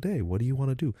special day. What do you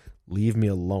want to do? Leave me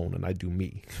alone and I do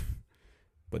me.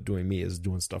 But doing me is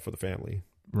doing stuff for the family.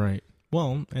 Right.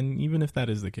 Well, and even if that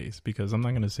is the case, because I'm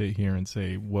not going to sit here and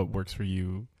say what works for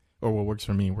you or what works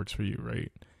for me works for you,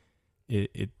 right?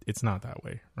 It's not that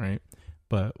way, right?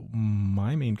 But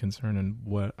my main concern and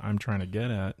what I'm trying to get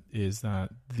at is that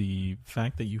the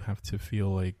fact that you have to feel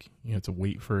like you have to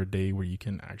wait for a day where you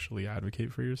can actually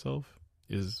advocate for yourself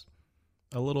is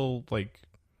a little like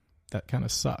that kind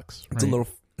of sucks. Right?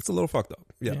 It's a little fucked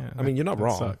up. Yeah. I mean, you're not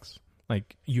wrong. Sucks.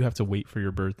 Like you have to wait for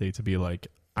your birthday to be like,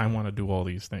 I want to do all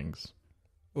these things.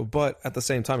 But at the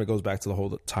same time, it goes back to the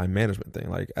whole time management thing.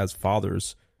 Like as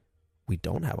fathers, we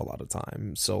don't have a lot of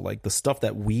time. So like the stuff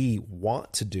that we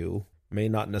want to do may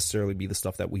not necessarily be the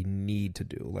stuff that we need to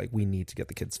do. Like we need to get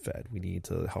the kids fed. We need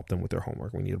to help them with their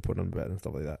homework. We need to put them to bed and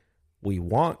stuff like that. We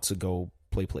want to go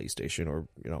play PlayStation or,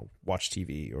 watch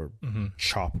TV or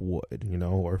chop wood,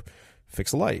 or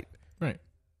fix a light. Right.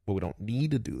 But we don't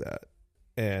need to do that.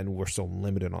 And we're so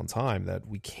limited on time that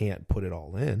we can't put it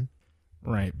all in.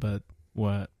 Right. But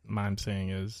what I'm saying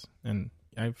is, and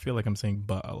I feel like I'm saying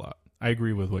but a lot. I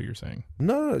agree with what you're saying.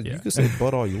 No, yeah. You can say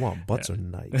butt all you want. Butts are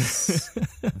nice.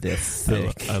 They're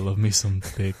thick. I love me some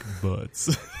thick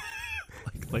butts.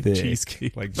 like thick,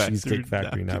 cheesecake. Like Cheesecake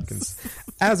Factory napkins.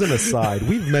 As an aside,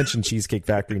 we've mentioned Cheesecake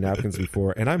Factory napkins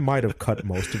before, and I might have cut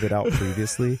most of it out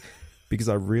previously because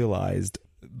I realized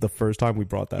the first time we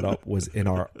brought that up was in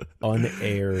our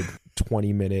unaired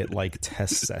 20-minute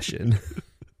test session.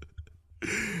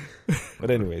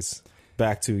 But anyways,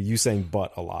 back to you saying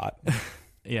butt a lot.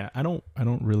 Yeah, I don't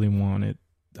really want it.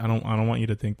 I don't want you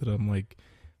to think that I'm like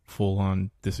full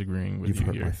on disagreeing with you. You've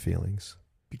hurt here. My feelings.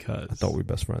 Because I thought we were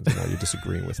best friends and now you're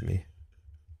disagreeing with me.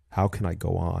 How can I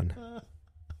go on?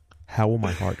 How will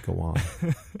my heart go on?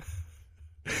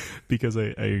 because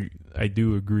I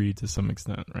do agree to some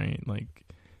extent, right? Like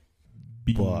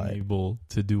being able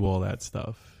to do all that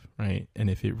stuff, right? And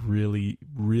if it really,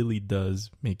 really does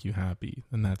make you happy,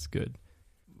 then that's good.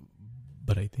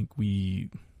 But I think we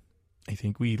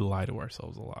lie to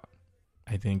ourselves a lot.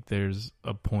 I think there's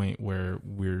a point where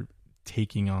we're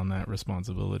taking on that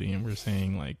responsibility and we're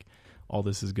saying like, all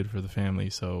this is good for the family,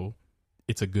 so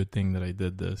it's a good thing that I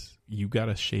did this. You got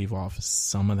to shave off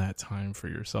some of that time for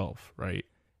yourself, right?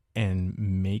 And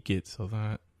make it so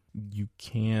that you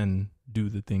can do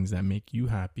the things that make you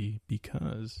happy,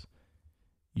 because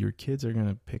your kids are going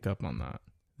to pick up on that.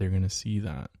 They're going to see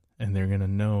that, and they're going to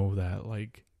know that,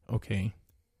 like, okay,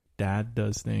 dad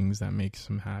does things that makes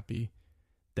him happy.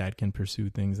 Dad can pursue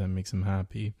things that makes him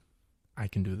happy. I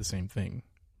can do the same thing,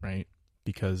 right?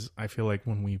 Because I feel like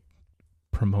when we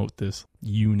promote this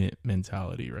unit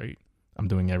mentality, right? I'm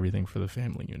doing everything for the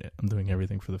family unit. I'm doing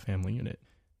everything for the family unit.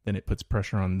 Then it puts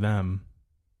pressure on them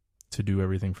to do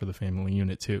everything for the family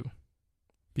unit too,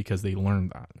 because they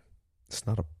learned that. It's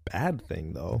not a bad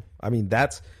thing though. I mean,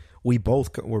 we're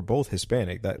both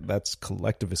Hispanic. That's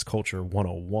collectivist culture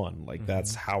 101. Like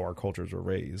that's how our cultures were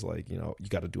raised. Like, you know, you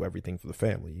got to do everything for the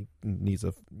family. You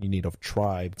need a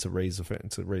tribe to raise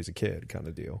a kid, kind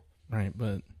of deal. Right,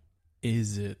 but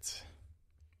is it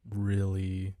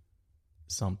really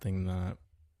something that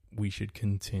we should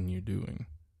continue doing?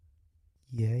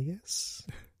 Yes.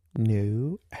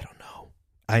 No. I don't know.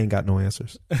 I ain't got no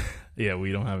answers. Yeah,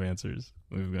 we don't have answers.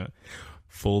 We've got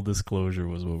full disclosure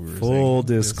was what we were saying. Full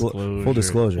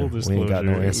disclosure. We ain't got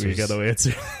no answers. We got no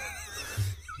answer.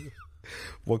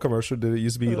 What commercial did it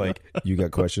used to be? Like, you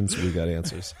got questions, we got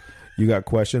answers. You got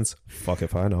questions? Fuck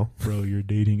if I know. Bro, you're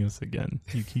dating us again.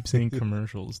 You keep saying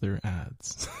commercials. They're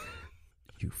ads.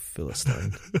 You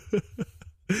Philistine.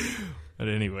 But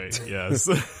anyway, yes.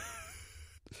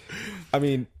 I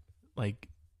mean, like,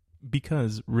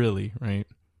 because really, right,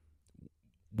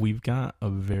 we've got a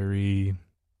very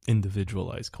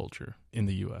individualized culture in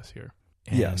the U.S. here.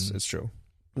 And yes, it's true.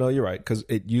 No, you're right, because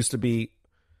it used to be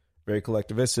very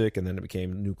collectivistic, and then it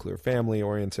became nuclear family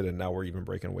oriented, and now we're even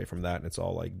breaking away from that, and it's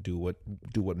all like do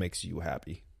what makes you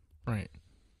happy. Right.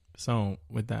 So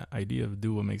with that idea of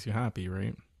do what makes you happy,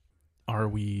 right, are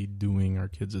we doing our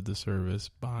kids a disservice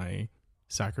by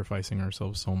sacrificing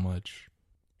ourselves so much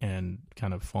and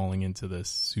kind of falling into this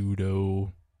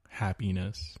pseudo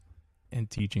happiness and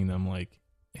teaching them like,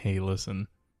 hey, listen,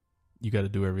 you got to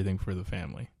do everything for the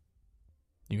family.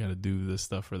 You got to do this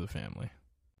stuff for the family.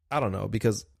 I don't know,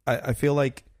 because I feel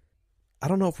like, I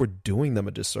don't know if we're doing them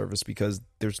a disservice, because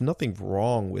there's nothing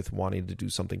wrong with wanting to do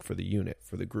something for the unit,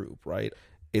 for the group, right?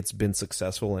 It's been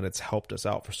successful and it's helped us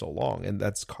out for so long. And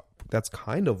that's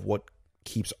kind of what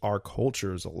keeps our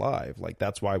cultures alive. Like,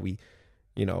 that's why we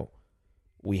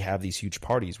have these huge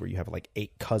parties where you have like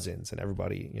 8 cousins and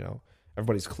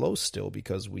everybody's close still,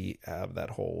 because we have that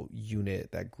whole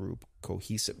unit, that group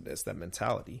cohesiveness, that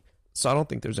mentality. So I don't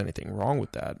think there's anything wrong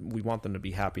with that. We want them to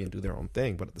be happy and do their own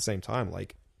thing. But at the same time,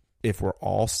 like, if we're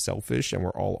all selfish and we're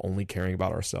all only caring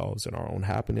about ourselves and our own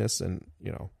happiness and,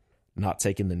 not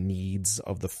taking the needs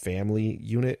of the family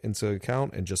unit into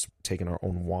account and just taking our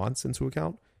own wants into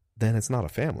account, then it's not a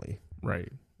family. Right.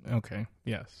 Okay.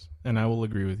 Yes. And I will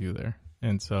agree with you there.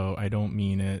 And so I don't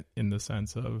mean it in the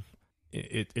sense of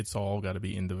it's all got to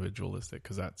be individualistic,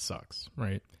 because that sucks,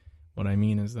 right? What I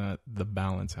mean is that the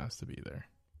balance has to be there,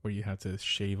 where you have to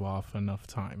shave off enough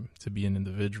time to be an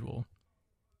individual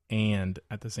and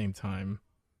at the same time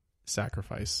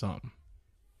sacrifice some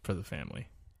for the family.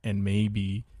 And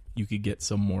maybe you could get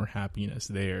some more happiness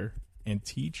there and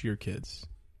teach your kids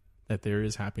that there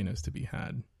is happiness to be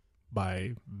had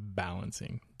by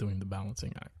doing the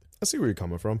balancing act. I see where you're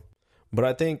coming from. But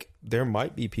I think there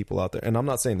might be people out there, and I'm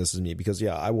not saying this is me, because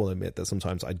yeah, I will admit that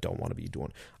sometimes I don't want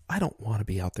to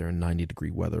be out there in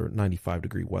 90-degree weather,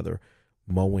 95-degree weather,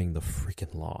 mowing the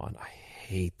freaking lawn. I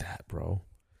hate that, bro.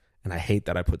 And I hate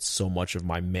that I put so much of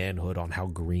my manhood on how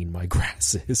green my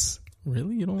grass is.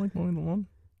 Really? You don't like mowing the lawn?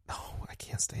 No, I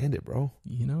can't stand it, bro.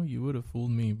 You would have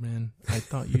fooled me, man. I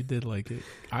thought you did like it.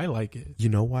 I like it. You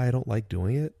know why I don't like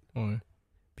doing it? Why?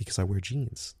 Because I wear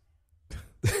jeans.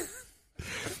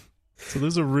 So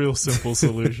there's a real simple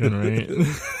solution, right?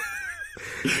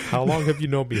 How long have you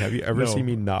known me? Have you ever seen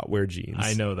me not wear jeans?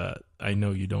 I know that. I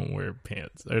know you don't wear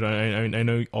pants. I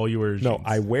know all you wear is jeans. No,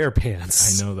 I wear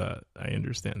pants. I know that. I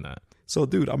understand that. So,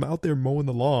 dude, I'm out there mowing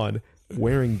the lawn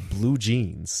wearing blue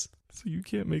jeans. So you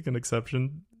can't make an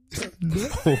exception? No.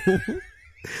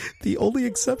 The only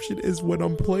exception is when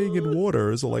I'm playing in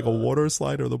water, so like a water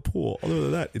slide or the pool. Other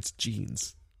than that, it's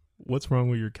jeans. What's wrong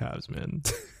with your calves, man?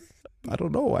 I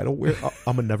don't know.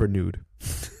 I'm a never nude.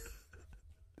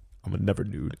 I'm a never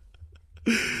nude.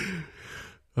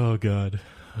 Oh God.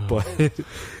 But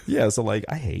yeah, so like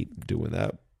I hate doing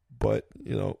that, but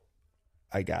you know,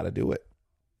 I gotta do it.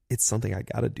 It's something I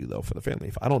gotta do though for the family.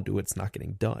 If I don't do it, it's not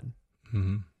getting done.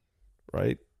 Mm-hmm.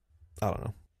 Right? I don't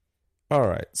know. All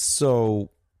right,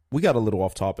 so we got a little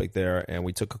off topic there, and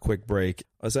we took a quick break.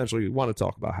 Essentially, we want to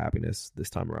talk about happiness this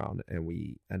time around, and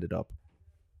we ended up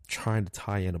trying to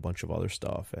tie in a bunch of other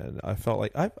stuff. And I felt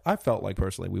like I felt like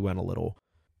personally we went a little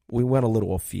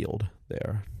afield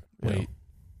there. Wait,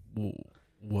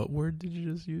 what word did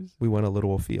you just use? We went a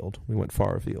little afield. We went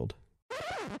far afield.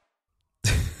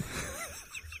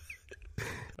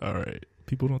 All right,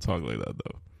 people don't talk like that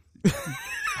though.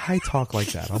 I talk like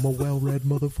that. I'm a well-read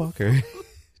motherfucker.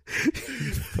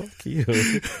 Fuck you.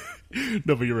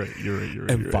 No, but you're right. You're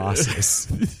right. Emphasis.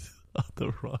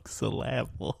 The wrong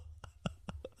syllable.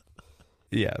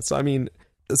 Yeah. So, I mean,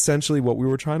 essentially what we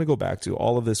were trying to go back to,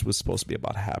 all of this was supposed to be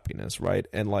about happiness, right?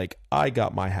 And like, I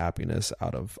get my happiness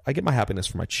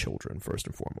from my children first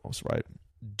and foremost, right?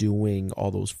 Doing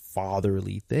all those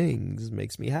fatherly things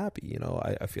makes me happy. You know,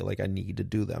 I feel like I need to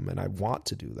do them and I want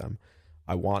to do them.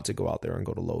 I want to go out there and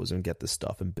go to Lowe's and get this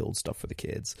stuff and build stuff for the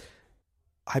kids.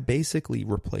 I basically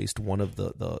replaced one of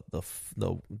the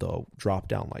drop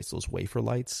down lights, those wafer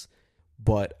lights,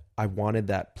 but I wanted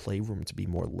that playroom to be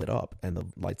more lit up, and the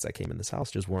lights that came in this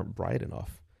house just weren't bright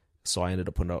enough. So I ended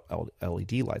up putting up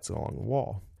LED lights along the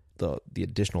wall. The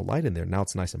additional light in there, now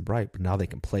it's nice and bright, but now they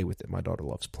can play with it. My daughter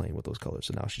loves playing with those colors,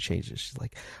 so now she changes. She's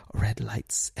like, red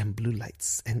lights and blue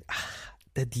lights, and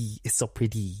daddy, it's so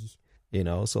pretty. You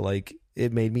know, so like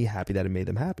it made me happy that it made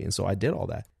them happy. And so I did all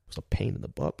that. It was a pain in the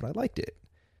butt, but I liked it.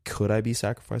 Could I be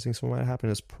sacrificing some of my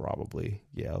happiness? Probably.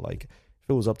 Yeah. Like if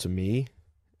it was up to me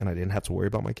and I didn't have to worry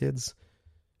about my kids,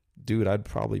 dude, I'd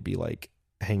probably be like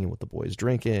hanging with the boys,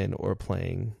 drinking or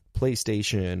playing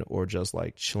PlayStation or just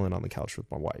like chilling on the couch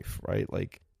with my wife, right?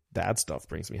 Like that stuff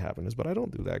brings me happiness, but I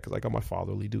don't do that because I got my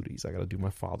fatherly duties. I got to do my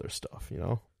father stuff, you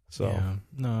know? So yeah,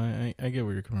 no, I get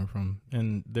where you're coming from.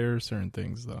 And there are certain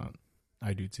things that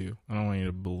I do too. I don't want you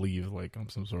to believe like I'm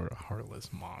some sort of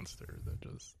heartless monster that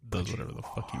just does whatever the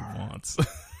fuck he wants.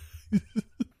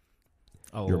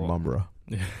 You're Mumra.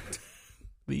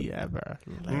 The ever.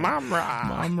 Mumra.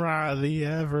 Mumra, the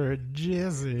ever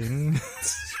jizzing.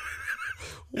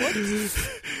 What?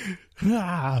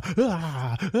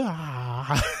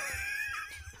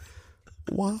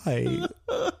 Why?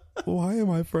 Why am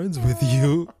I friends with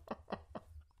you?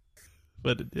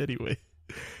 But anyway.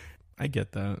 I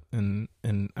get that, and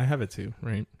I have it too,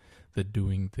 right? The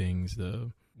doing things,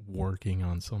 the working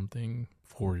on something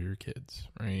for your kids,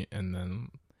 right? And then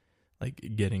like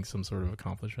getting some sort of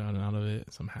accomplishment out of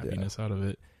it, some happiness out of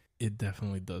it. It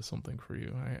definitely does something for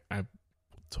you. I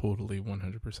totally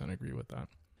 100% agree with that.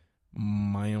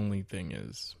 My only thing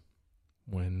is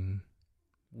when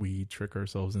we trick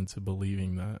ourselves into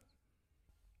believing that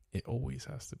it always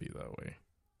has to be that way,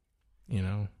 you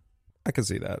know? I can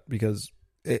see that because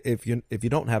if you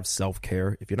don't have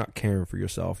self-care, if you're not caring for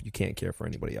yourself, you can't care for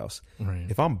anybody else. Right.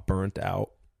 If I'm burnt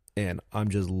out and I'm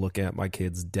just looking at my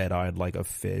kids dead-eyed like a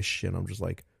fish and I'm just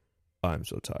like, I'm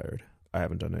so tired. I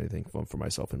haven't done anything fun for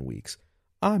myself in weeks.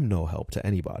 I'm no help to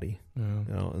anybody. Yeah.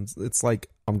 You know, it's like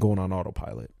I'm going on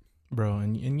autopilot. Bro,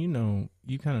 and you know,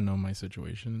 you kind of know my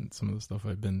situation, some of the stuff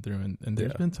I've been through, and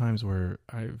there's been times where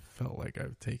I've felt like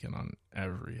I've taken on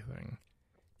everything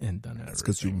and done everything. That's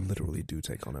because you literally do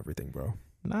take on everything, bro.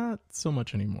 Not so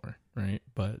much anymore, right?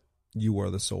 But you are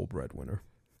the sole breadwinner.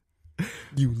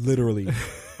 You literally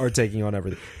are taking on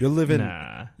everything. You're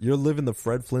living the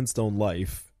Fred Flintstone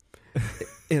life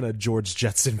in a George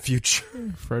Jetson future.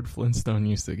 Fred Flintstone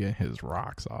used to get his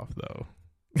rocks off, though.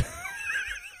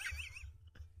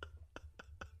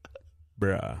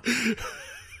 Bruh.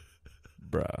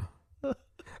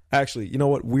 Actually, you know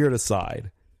what? Weird aside.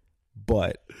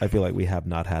 But I feel like we have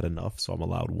not had enough, so I'm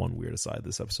allowed one weird aside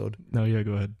this episode. No, yeah,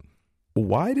 go ahead.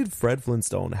 Why did Fred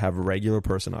Flintstone have regular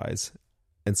person eyes,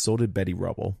 and so did Betty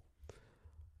Rubble?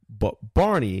 But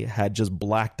Barney had just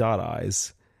black dot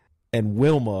eyes, and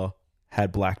Wilma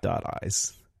had black dot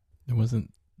eyes. It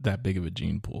wasn't that big of a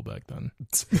gene pool back then.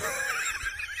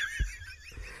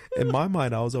 In my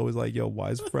mind, I was always like, yo, why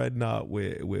is Fred not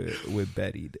with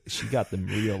Betty? She got them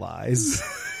real eyes.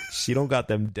 She don't got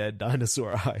them dead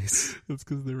dinosaur eyes. That's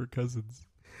because they were cousins.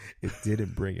 It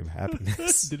didn't bring him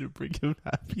happiness. Didn't bring him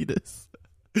happiness.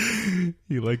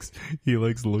 He likes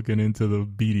looking into the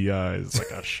beady eyes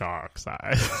like a shark's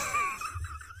eye.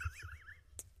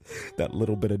 That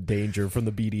little bit of danger from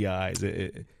the beady eyes,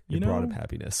 it brought him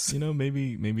happiness. You know,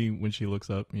 maybe when she looks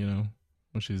up, you know,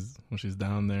 when she's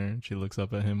down there and she looks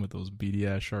up at him with those beady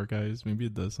ass shark eyes, maybe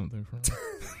it does something for him.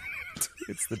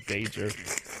 It's the danger.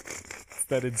 It's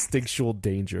that instinctual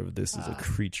danger of this is a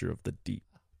creature of the deep.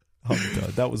 I'm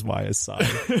done. That was my aside.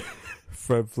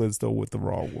 Fred Flintstone with the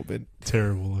wrong woman.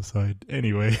 Terrible aside.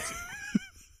 Anyway.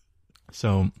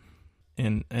 So,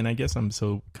 and I guess I'm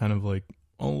so kind of like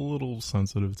a little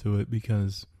sensitive to it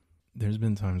because there's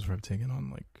been times where I've taken on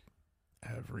like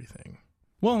everything.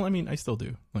 Well, I mean, I still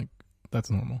do. Like,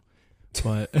 that's normal.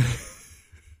 But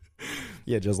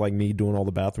yeah, just like me doing all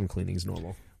the bathroom cleaning is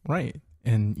normal. Right.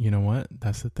 And you know what?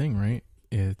 That's the thing, right?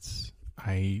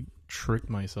 I tricked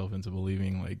myself into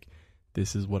believing like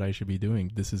this is what I should be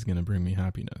doing. This is going to bring me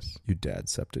happiness. You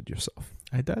dad-cepted yourself.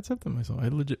 I dad-cepted myself. I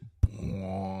legit.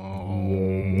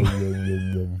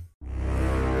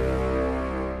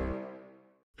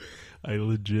 I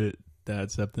legit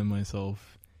dad-cepted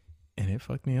myself. And it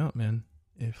fucked me up, man.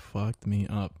 It fucked me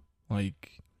up.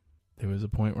 Like, there was a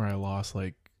point where I lost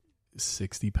like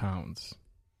 60 pounds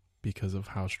because of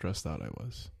how stressed out I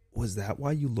was. Was that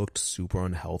why you looked super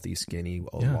unhealthy, skinny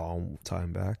a long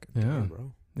time back? Yeah. Damn,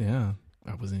 bro. Yeah.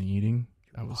 I wasn't eating.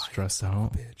 I was stressed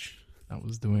out. Bitch. I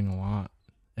was doing a lot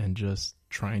and just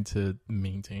trying to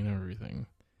maintain everything.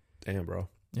 Damn, bro.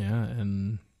 Yeah.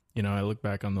 And, you know, I look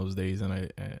back on those days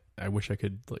and I wish I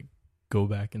could like go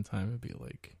back in time and be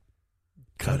like,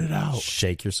 cut it out.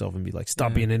 Shake yourself and be like,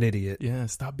 stop being an idiot. Yeah.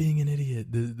 Stop being an idiot.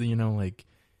 You know, like,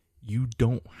 you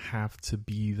don't have to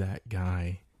be that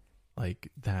guy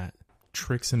like that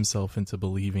tricks himself into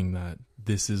believing that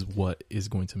this is what is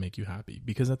going to make you happy,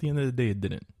 because at the end of the day it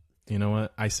didn't. You know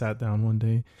what? I sat down one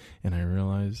day and I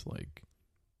realized like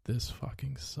this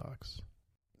fucking sucks.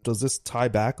 Does this tie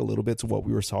back a little bit to what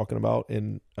we were talking about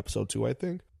in episode 2, I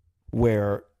think,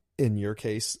 where in your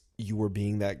case you were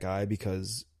being that guy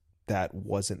because that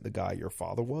wasn't the guy your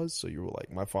father was? So you were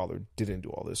like, my father didn't do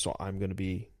all this, so I'm going to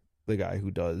be the guy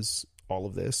who does all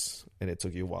of this, and it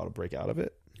took you a while to break out of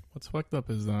it. What's fucked up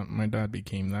is that my dad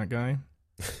became that guy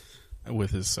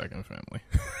with his second family.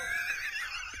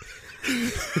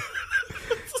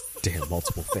 Damn,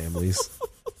 multiple families.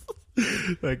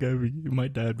 That guy, my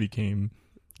dad became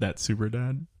that super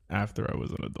dad after I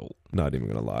was an adult. Not even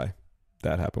gonna lie,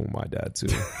 that happened with my dad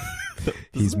too.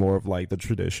 He's more of like the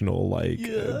traditional like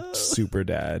super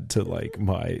dad to like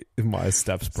my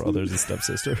step's brothers and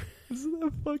stepsister. Isn't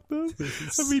that fucked up?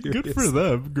 I mean, good for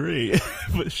them, great.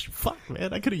 But fuck,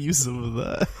 man, I could have used some of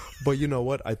that. But you know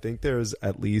what? I think there's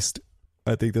a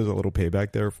little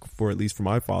payback there for at least for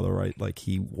my father, right? Like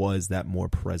he was that more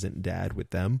present dad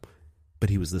with them, but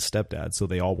he was the stepdad, so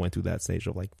they all went through that stage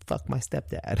of like, fuck my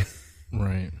stepdad.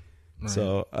 Right.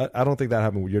 So I don't think that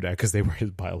happened with your dad because they were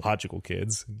his biological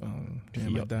kids.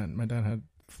 Yeah, my dad had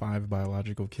 5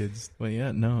 biological kids. But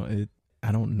yeah, no,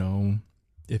 I don't know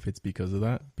if it's because of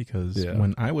that, because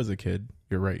when I was a kid,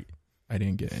 you're right, I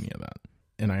didn't get any of that.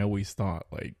 And I always thought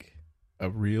like a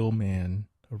real man,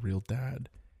 a real dad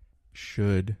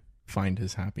should find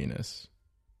his happiness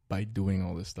by doing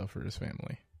all this stuff for his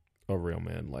family. A real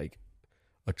man, like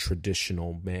a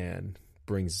traditional man,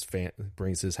 brings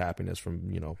his happiness from,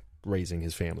 you know, raising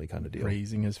his family kind of deal.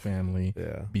 Raising his family,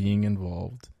 being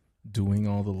involved, doing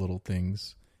all the little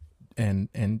things, and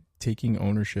taking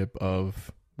ownership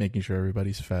of making sure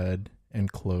everybody's fed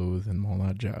and clothed and all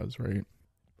that jazz, right?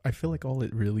 I feel like all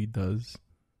it really does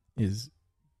is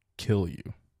kill you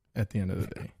at the end of the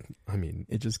day. I mean,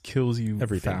 it just kills you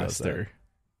everything faster.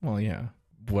 Well, yeah,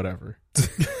 whatever.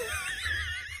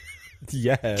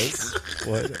 Yes.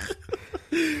 What?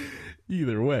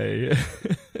 Either way,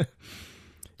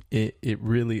 it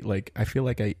really, like, I feel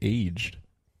like I aged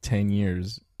 10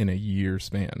 years in a year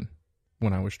span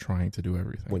when I was trying to do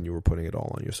everything. When you were putting it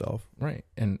all on yourself. Right.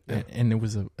 And it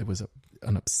was an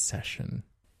obsession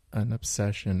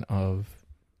of,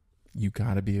 you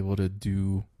got to be able to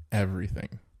do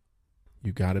everything.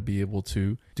 You got to be able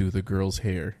to do the girl's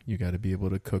hair. You got to be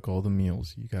able to cook all the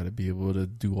meals. You got to be able to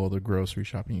do all the grocery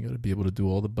shopping. You got to be able to do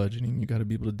all the budgeting. You got to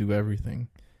be able to do everything,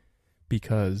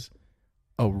 because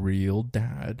a real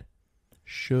dad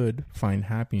should find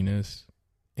happiness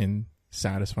in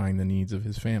satisfying the needs of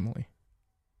his family.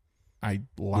 I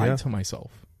lied to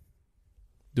myself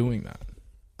doing that.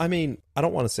 I mean, I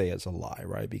don't want to say it's a lie,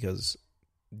 right? Because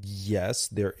yes,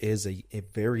 there is a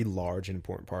very large and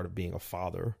important part of being a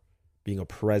father, being a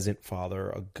present father,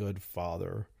 a good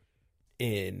father,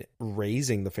 in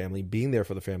raising the family, being there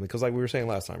for the family. Because like we were saying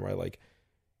last time, right? Like,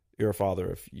 you're a father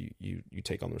if you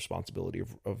take on the responsibility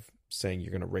of saying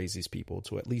you're going to raise these people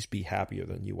to at least be happier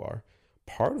than you are.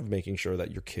 Part of making sure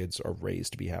that your kids are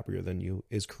raised to be happier than you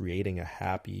is creating a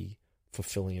happy,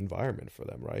 fulfilling environment for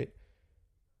them, right?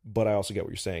 But I also get what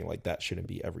you're saying, like that shouldn't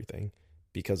be everything.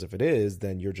 Because if it is,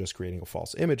 then you're just creating a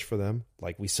false image for them,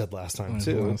 like we said last time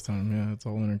too. Last time, yeah, it's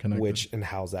all interconnected. And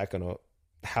how's that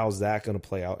gonna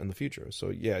play out in the future? So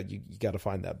yeah, you got to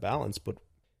find that balance, but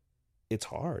it's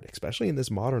hard, especially in this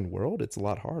modern world. It's a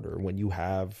lot harder when you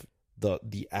have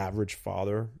the average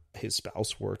father, his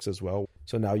spouse works as well.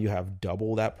 So now you have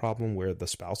double that problem where the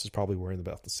spouse is probably worrying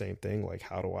about the same thing. Like,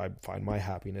 how do I find my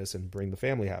happiness and bring the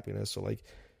family happiness? So like,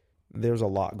 there's a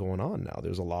lot going on now.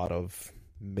 There's a lot of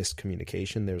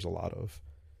miscommunication. There's a lot of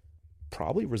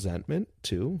probably resentment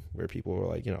too, where people are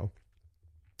like,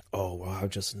 oh, well, I'm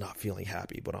just not feeling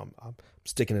happy, but I'm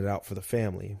sticking it out for the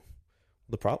family.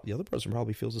 The other person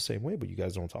probably feels the same way, but you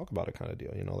guys don't talk about it, kind of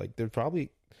deal. Like, there's probably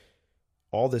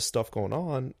all this stuff going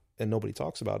on and nobody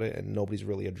talks about it, and nobody's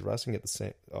really addressing it the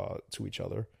same to each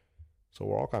other. So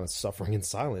we're all kind of suffering in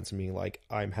silence, meaning like,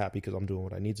 I'm happy because I'm doing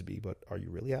what I need to be, but are you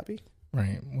really happy?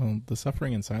 Right. Well, the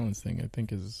suffering in silence thing, I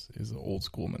think, is an old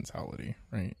school mentality,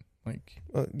 right? Like,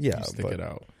 yeah, you stick it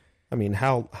out. I mean,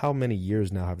 how many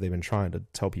years now have they been trying to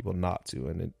tell people not to?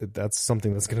 And that's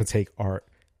something that's going to take our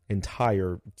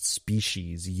entire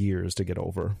species years to get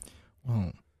over.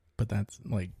 Well, but that's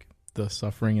like the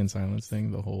suffering in silence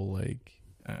thing, the whole like,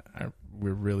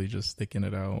 we're really just sticking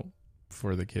it out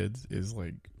for the kids is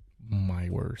like my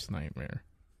worst nightmare.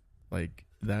 Like,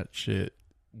 that shit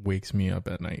wakes me up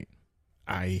at night.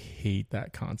 I hate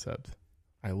that concept.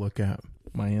 I look at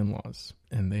my in-laws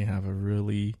and they have a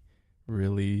really,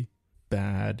 really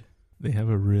bad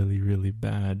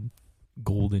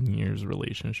golden years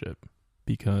relationship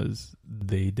because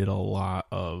they did a lot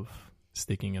of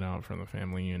sticking it out from the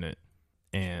family unit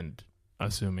and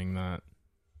assuming that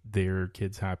their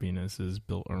kids' happiness is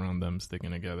built around them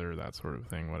sticking together, that sort of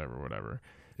thing, whatever.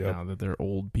 Yep. Now that they're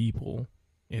old people,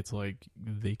 it's like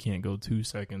they can't go 2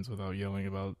 seconds without yelling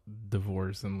about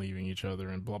divorce and leaving each other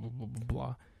and blah, blah, blah, blah,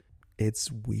 blah.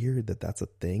 It's weird that that's a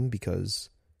thing because,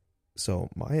 so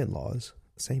my in-laws,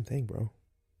 same thing, bro.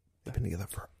 They've been together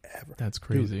forever. That's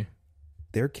crazy. Dude,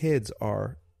 their kids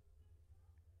are,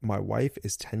 my wife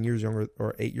is 10 years younger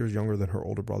or 8 years younger than her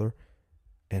older brother,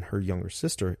 and her younger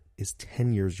sister is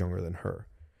 10 years younger than her.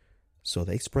 So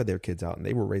they spread their kids out and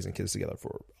they were raising kids together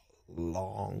for a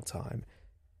long time.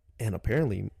 And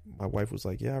apparently my wife was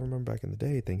like, yeah, I remember back in the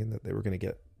day thinking that they were going to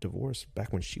get divorced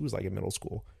back when she was like in middle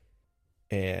school.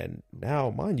 And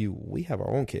now, mind you, we have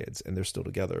our own kids and they're still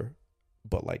together.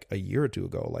 But like a year or two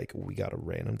ago, like we got a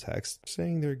random text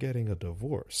saying they're getting a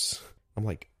divorce. I'm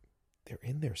like, they're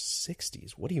in their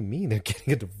 60s. What do you mean they're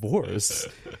getting a divorce?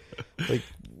 Like,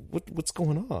 what's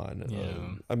going on?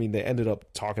 Yeah. I mean, they ended up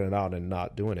talking it out and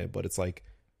not doing it, but it's like,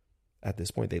 at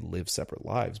this point, they live separate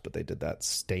lives, but they did that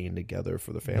staying together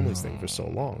for the families thing for so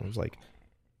long. It was like,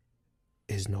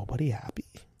 is nobody happy?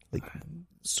 Like,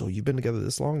 so you've been together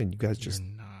this long and you guys just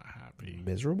not happy,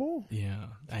 miserable? Yeah.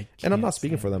 And I'm not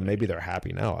speaking for them. Maybe they're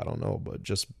happy now. I don't know. But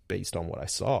just based on what I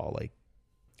saw, like,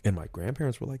 and my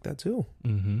grandparents were like that too.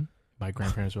 Mm-hmm. My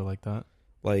grandparents were like that.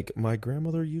 Like, my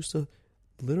grandmother used to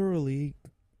literally,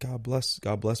 God bless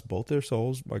both their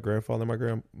souls, my grandfather and my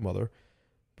grandmother,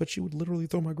 but she would literally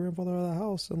throw my grandfather out of the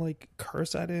house and like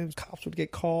curse at him. Cops would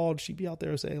get called. She'd be out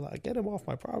there saying like, get him off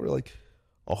my property, like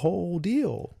a whole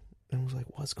deal. And I was like,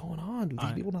 what's going on? Do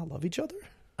these people not love each other?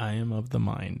 I am of the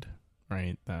mind,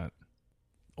 right, that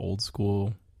old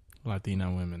school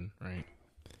Latina women, right,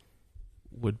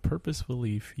 would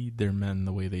purposefully feed their men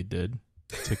the way they did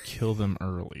to kill them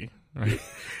early, right?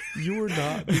 You were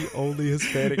not the only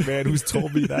Hispanic man who's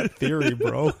told me that theory,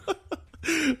 bro.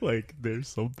 Like, there's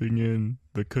something in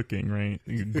the cooking, right?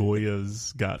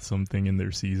 Goya's got something in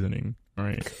their seasoning,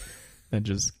 right? That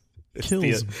just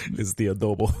kills. It's the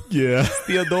adobo. Yeah. It's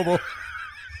the adobo.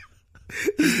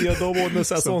 It's the adobo in the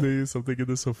sazon. Something in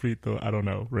the sofrito. I don't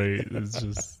know, right? It's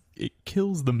just, it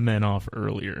kills the men off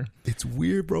earlier. It's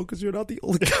weird, bro, because you're not the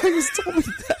only guy who's told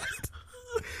me that.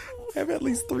 I have at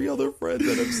least 3 other friends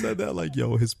that have said that, like,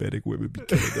 yo, Hispanic women be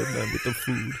killing their men with the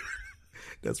food.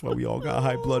 That's why we all got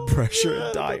high blood pressure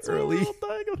and die early. We're all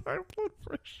dying of high blood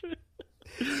pressure.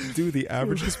 Dude, the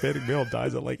average Hispanic male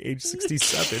dies at like age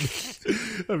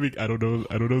 67. I mean, I don't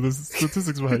know the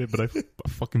statistics behind it, but I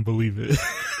fucking believe it.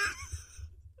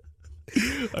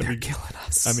 They're killing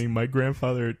us. I mean, my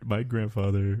grandfather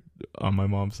on my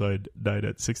mom's side died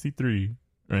at 63,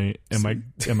 right?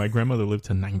 And my grandmother lived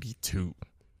to 92.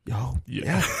 Yo,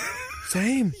 yeah.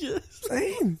 Same. Yes.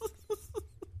 Same.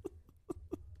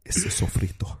 It's the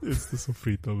sofrito. It's the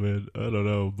sofrito, man. I don't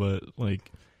know, but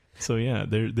like, so yeah,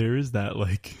 there is that,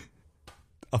 like,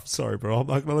 I'm sorry, bro. I'm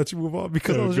not gonna let you move on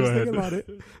because I was just thinking about it.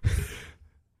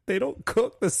 they don't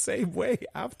cook the same way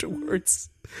afterwards.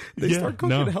 They start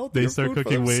cooking healthy. They start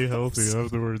cooking way healthy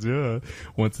afterwards. Yeah,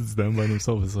 once it's them by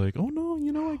themselves, it's like, oh no,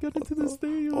 I got into this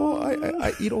day.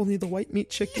 I eat only the white meat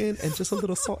chicken and just a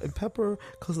little salt and pepper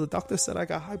because the doctor said I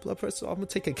got high blood pressure, so I'm gonna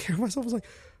take care of myself. I was like,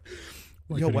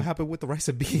 what happened with the rice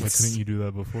and beans? Why couldn't you do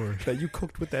that before? That you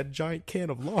cooked with that giant can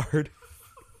of lard.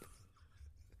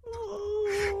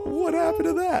 What happened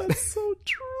to that? That's so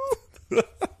true.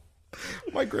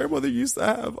 My grandmother used to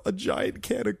have a giant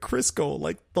can of Crisco,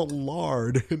 like the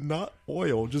lard, not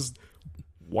oil, just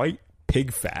white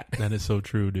pig fat. That is so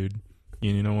true, dude.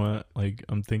 You know what? Like,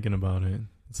 I'm thinking about it.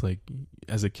 It's like,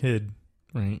 as a kid,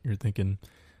 right? You're thinking,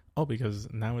 oh, because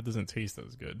now it doesn't taste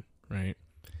as good, right?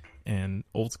 And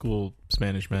old school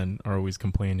Spanish men are always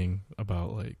complaining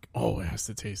about, like, oh, it has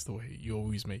to taste the way you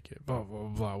always make it, blah, blah,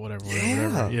 blah, whatever.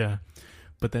 Yeah.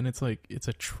 But then it's like, it's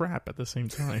a trap at the same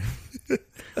time.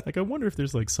 Like, I wonder if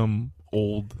there's like some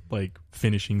old like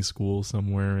finishing school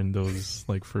somewhere in those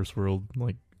like first world,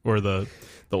 like, or the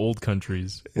old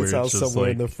countries. Where it's out somewhere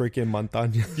like, in the freaking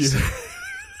montañas. Yeah.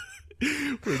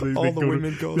 All the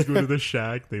women go to the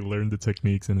shack, they learn the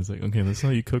techniques, and it's like, okay, that's how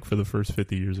you cook for the first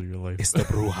 50 years of your life. It's the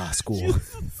bruja school.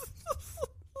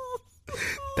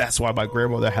 That's why my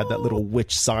grandmother had that little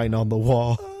witch sign on the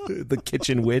wall. The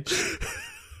kitchen witch.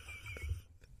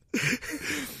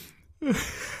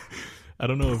 I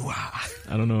don't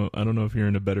know if you're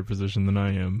in a better position than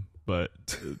I am, but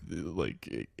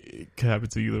like it could happen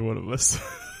to either one of us.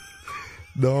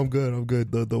 No, I'm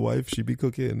good. The wife, she be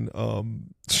cooking.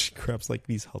 She grabs like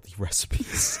these healthy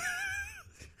recipes.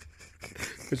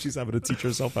 But she's having to teach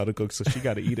herself how to cook, so she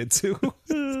got to eat it too.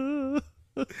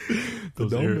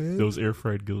 Those air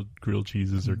fried grilled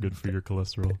cheeses are good for your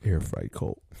cholesterol. Air fried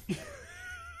cold.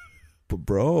 But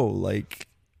bro, like,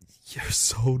 you're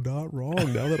so not wrong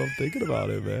now that I'm thinking about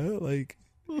it, man. Like,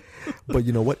 but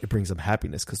you know what? It brings them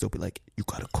happiness because they'll be like, you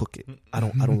gotta cook it. I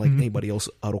don't like anybody else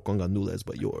arroz con gandules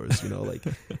but yours. You know, like,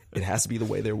 it has to be the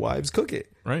way their wives cook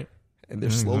it, right? And they're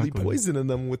slowly poisoning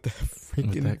them with the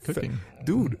freaking that cooking.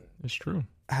 Dude, it's true.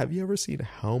 Have you ever seen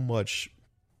how much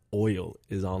oil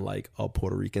is on like a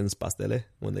Puerto Rican's pastel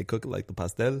when they cook like the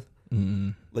pastel?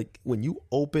 Like when you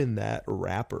open that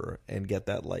wrapper and get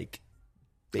that like.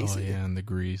 Basically, oh yeah, and the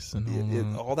grease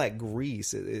and all that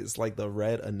grease. It's like the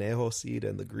red anejo seed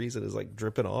and the grease, and it's like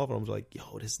dripping off. And I'm like,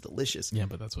 yo, this is delicious. Yeah,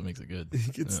 but that's what makes it good.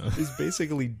 It's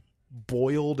basically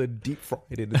boiled and deep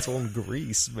fried in its own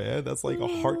grease, man. That's like a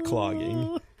heart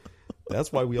clogging.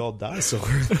 That's why we all die so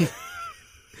early.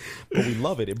 But we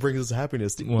love it. It brings us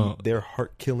happiness to eat their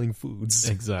heart killing foods.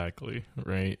 Exactly.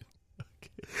 Right.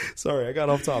 Okay. Sorry, I got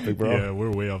off topic, bro. Yeah, we're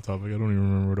way off topic. I don't even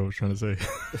remember what I was trying to say.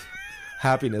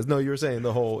 Happiness. No, you were saying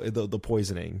the whole the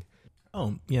poisoning.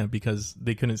 Oh yeah, because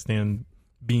they couldn't stand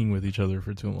being with each other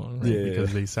for too long, right?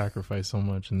 Because they sacrificed so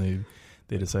much, and they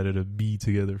decided to be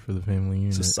together for the family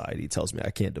unit. Society tells me I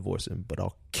can't divorce him, but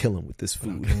I'll kill him with this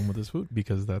food. Kill him with this food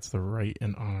because that's the right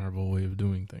and honorable way of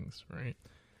doing things, right?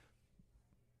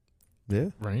 Yeah.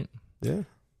 Right. Yeah.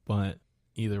 But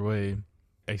either way,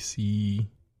 I see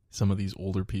some of these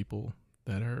older people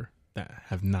that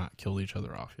have not killed each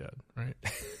other off yet, right?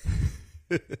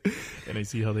 And I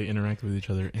see how they interact with each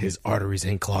other. And his arteries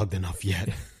ain't clogged enough yet.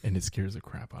 And it scares the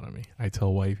crap out of me. I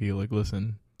tell wifey, like,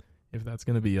 listen, if that's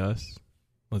going to be us,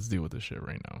 let's deal with this shit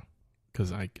right now.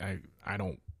 Because I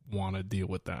don't want to deal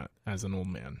with that as an old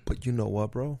man. But you know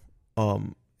what, bro?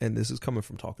 And this is coming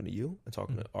from talking to you and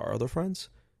talking to our other friends.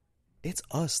 It's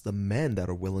us, the men, that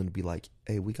are willing to be like,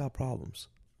 hey, we got problems.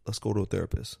 Let's go to a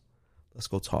therapist. Let's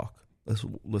go talk.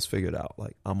 Let's figure it out.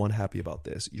 Like, I'm unhappy about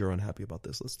this. You're unhappy about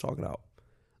this. Let's talk it out.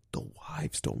 The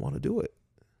wives don't want to do it.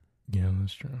 Yeah,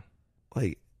 that's true.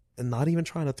 Like, and not even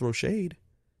trying to throw shade,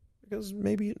 because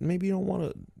maybe you don't want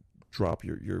to drop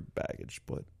your baggage,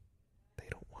 but they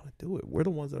don't want to do it. We're the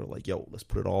ones that are like, yo, let's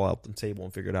put it all out on the table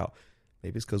and figure it out.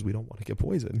 Maybe it's because we don't want to get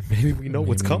poisoned. Maybe we know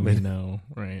what's coming. No,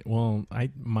 right. Well,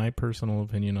 my personal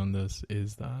opinion on this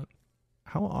is that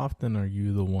how often are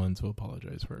you the one to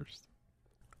apologize first?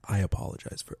 I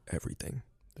apologize for everything.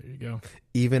 There you go.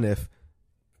 Even if,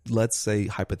 let's say,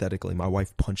 hypothetically, my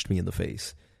wife punched me in the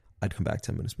face, I'd come back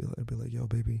 10 minutes, I'd be like, yo,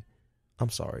 baby, I'm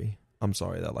sorry. I'm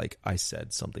sorry that, like, I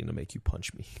said something to make you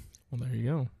punch me. Well, there you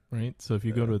go, right? So if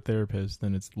you go to a therapist,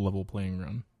 then it's level playing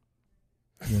ground.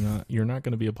 You're not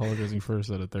going to be apologizing first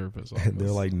at a therapist's office. And they're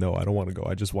like, no, I don't want to go.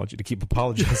 I just want you to keep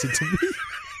apologizing to me.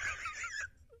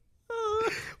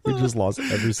 We just lost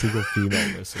every single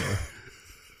female listener.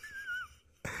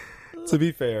 To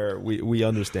be fair, we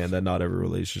understand that not every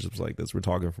relationship's like this. We're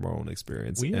talking from our own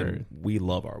experience. We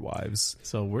love our wives.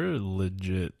 So we're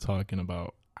legit talking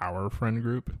about our friend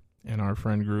group And our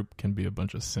friend group can be a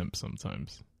bunch of simps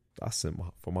sometimes. I simp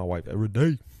for my wife every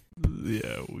day.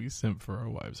 Yeah, we simp for our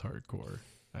wives hardcore.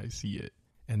 I see it.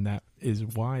 And that is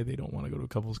why they don't want to go to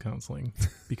couples counseling,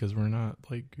 because we're not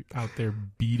like out there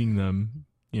beating them,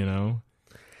 you know?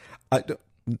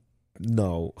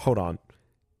 No, hold on.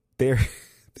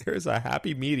 There's a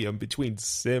happy medium between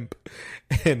simp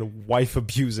and wife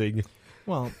abusing.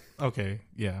 Well, okay,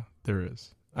 yeah, there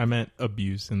is. I meant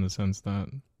abuse in the sense that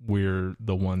we're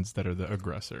the ones that are the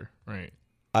aggressor, right?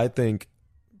 I think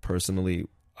personally,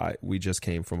 I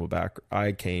came from a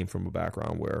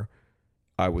background where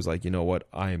I was like, you know what,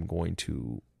 I am going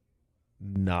to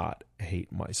not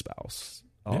hate my spouse.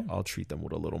 I'll treat them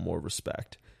with a little more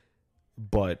respect.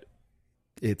 But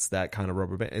it's that kind of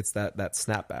rubber band. It's that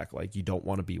snapback. Like, you don't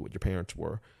want to be what your parents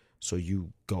were, so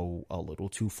you go a little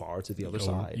too far to the other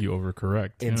side. You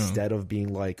overcorrect. Instead of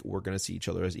being like, we're going to see each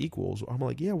other as equals. I'm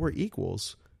like, yeah, we're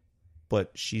equals,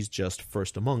 but she's just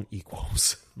first among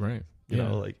equals. Right. You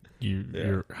know, like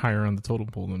you're higher on the totem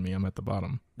pole than me. I'm at the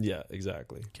bottom. Yeah,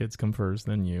 exactly. Kids come first,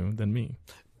 then you, then me.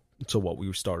 So what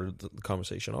we started the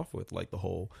conversation off with, like the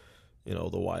whole, you know,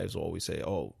 the wives always say,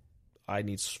 oh, I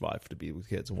need to survive to be with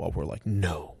kids. And while we're like,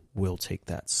 no, we'll take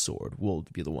that sword. We'll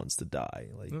be the ones to die.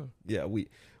 Like, yeah,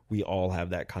 we all have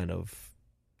that kind of,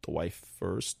 the wife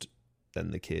first,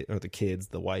 then the kid, or the kids,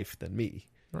 the wife, then me.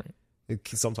 Right.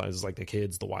 Sometimes it's like the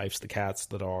kids, the wives, the cats,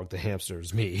 the dog, the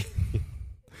hamsters, me.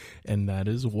 And that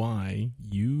is why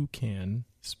you can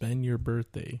spend your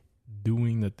birthday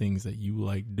doing the things that you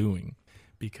like doing.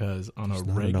 Because on There's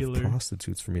not enough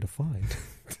prostitutes for me to find.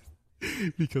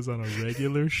 Because on a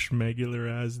regular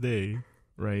schmegular ass day,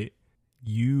 right,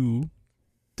 you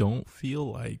don't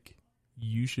feel like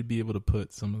you should be able to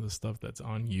put some of the stuff that's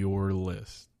on your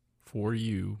list for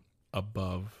you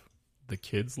above the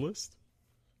kids list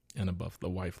and above the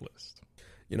wife list.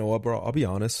 You know what, bro? I'll be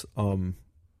honest.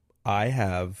 I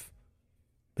have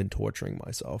been torturing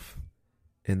myself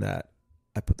in that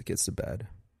I put the kids to bed.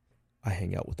 I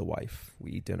hang out with the wife.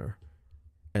 We eat dinner.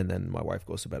 And then my wife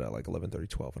goes to bed at like 11:30,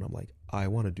 12. And I'm like, I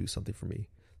want to do something for me.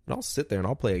 And I'll sit there and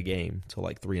I'll play a game till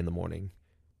like 3 a.m.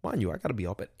 Mind you, I got to be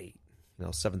up at 8,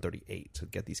 7:38 to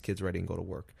get these kids ready and go to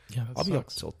work. Yeah, I'll be up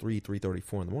till 3:30,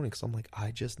 4 a.m. because I'm like, I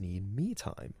just need me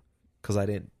time. Because I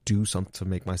didn't do something to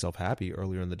make myself happy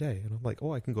earlier in the day. And I'm like,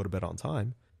 oh, I can go to bed on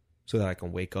time so that I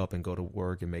can wake up and go to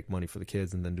work and make money for the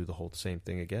kids and then do the whole same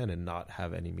thing again and not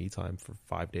have any me time for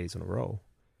 5 days in a row.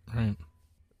 Right.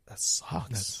 That sucks.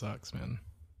 That sucks, man.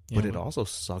 But it also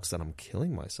sucks that I'm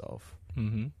killing myself.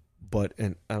 Mm-hmm. But,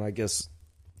 and I guess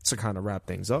to kind of wrap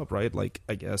things up, right? Like,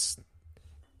 I guess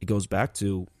it goes back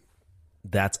to,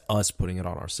 that's us putting it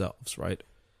on ourselves, right?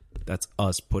 That's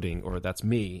us putting, or that's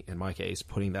me, in my case,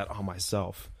 putting that on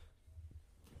myself.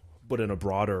 But in a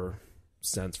broader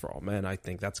sense for all men, I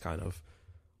think that's kind of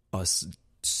us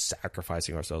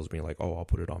sacrificing ourselves, being like, oh, I'll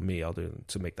put it on me. I'll do it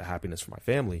to make the happiness for my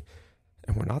family.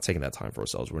 And we're not taking that time for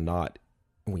ourselves. We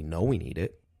know we need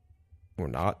it. We're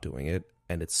not doing it.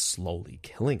 And it's slowly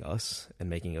killing us and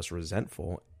making us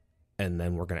resentful. And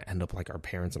then we're going to end up like our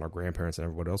parents and our grandparents and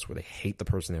everyone else, where they hate the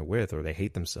person they're with, or they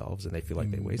hate themselves and they feel like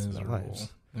they wasted their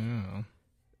lives. Yeah.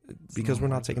 Because we're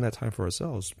not taking that time for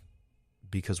ourselves,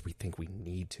 because we think we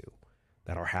need to.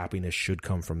 That our happiness should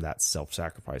come from that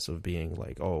self-sacrifice of being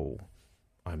like, oh,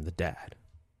 I'm the dad.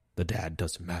 The dad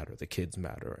doesn't matter. The kids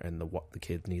matter. And the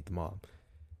kids need the mom.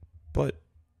 But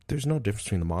there's no difference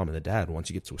between the mom and the dad once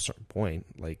you get to a certain point.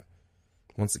 Like,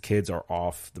 once the kids are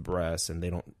off the breast and they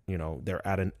don't, they're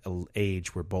at an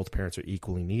age where both parents are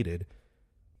equally needed.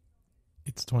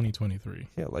 It's 2023.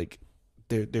 Yeah, like,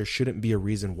 there shouldn't be a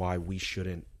reason why we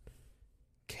shouldn't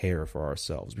care for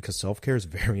ourselves, because self-care is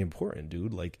very important,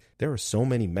 dude. Like, there are so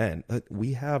many men.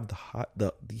 We have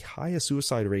the highest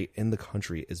suicide rate in the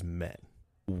country is men.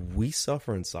 We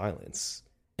suffer in silence.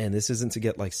 And this isn't to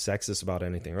get like sexist about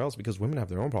anything else, because women have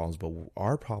their own problems, but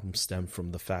our problems stem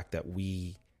from the fact that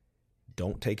we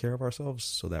don't take care of ourselves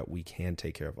so that we can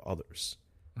take care of others.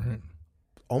 Right.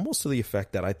 Almost to the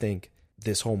effect that I think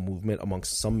this whole movement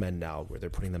amongst some men now, where they're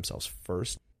putting themselves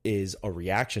first, is a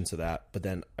reaction to that. But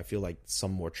then I feel like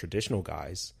some more traditional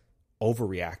guys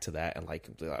overreact to that and like,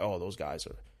 oh, those guys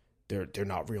they're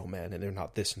not real men and they're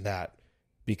not this and that,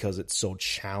 because it so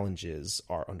challenges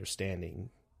our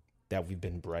understanding that we've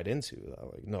been bred into.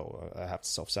 Like, no, I have to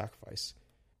self-sacrifice.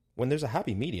 When there's a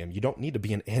happy medium, you don't need to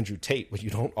be an Andrew Tate, but you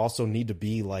don't also need to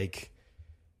be like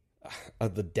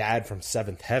the dad from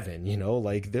Seventh Heaven,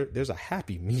 like there's a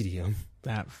happy medium.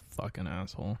 That fucking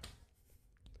asshole.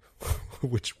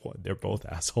 Which one? They're both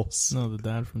assholes. No, the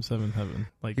dad from Seventh Heaven.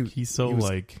 Like, he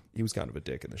was kind of a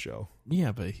dick in the show.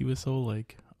 Yeah, but he was so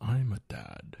like, I'm a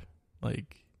dad.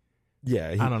 Like,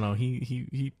 Yeah, I don't know.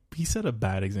 He set a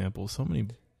bad example. So many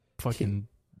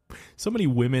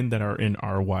women that are in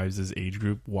our wives' age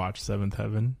group watched Seventh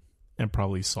Heaven and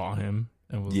probably saw him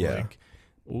and was like,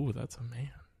 "Oh, that's a man."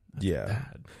 That's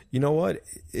bad. You know what?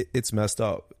 It's messed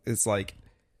up. It's like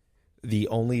the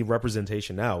only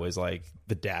representation now is like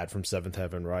the dad from Seventh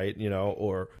Heaven, right? You know,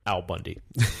 or Al Bundy.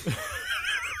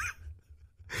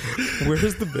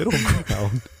 Where's the middle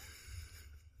ground?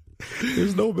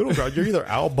 There's no middle ground. You're either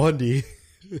Al Bundy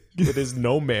with his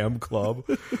No Ma'am Club,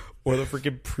 or the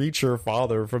freaking preacher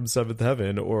father from Seventh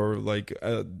Heaven, or like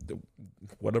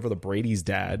whatever the Brady's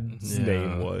dad's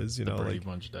name was. You know, Brady like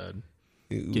Bunch dad.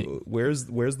 Where's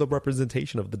the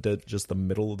representation of just the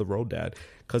middle of the road dad?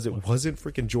 Because it wasn't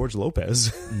freaking George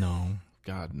Lopez. No,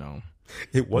 God, no.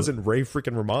 It wasn't Ray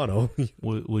freaking Romano.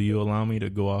 Will you allow me to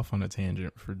go off on a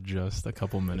tangent for just a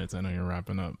couple minutes? I know you're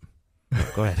wrapping up.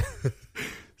 Go ahead.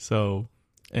 So,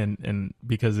 and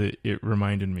because it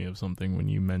reminded me of something when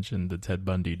you mentioned the Ted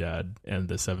Bundy dad and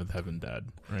the Seventh Heaven dad,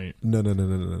 right?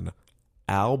 No.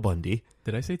 Al Bundy.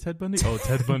 Did I say Ted Bundy? Oh,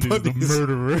 Ted Bundy's the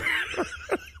murderer.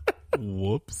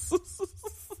 Whoops.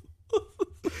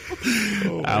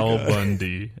 Al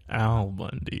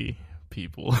Bundy,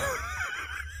 people.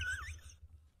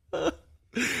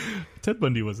 Ted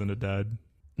Bundy wasn't a dad.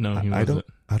 No, he wasn't.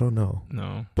 I don't know.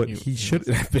 No. But he should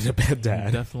have been a bad dad.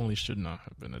 He definitely should not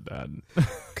have been a dad.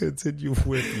 Continue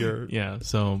with your... Yeah,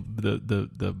 so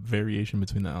the variation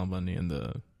between the Al Bundy and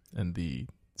the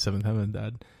Seventh Heaven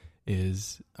dad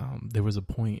is there was a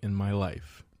point in my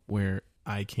life where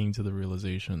I came to the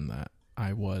realization that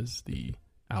I was the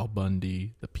Al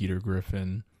Bundy, the Peter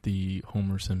Griffin, the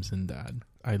Homer Simpson dad.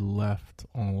 I left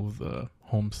all of the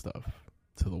home stuff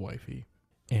to the wifey.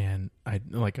 And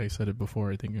like I said it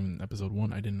before, I think in episode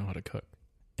 1, I didn't know how to cook.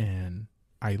 And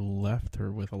I left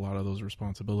her with a lot of those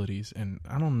responsibilities. And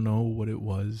I don't know what it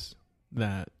was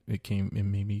that it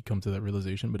made me come to that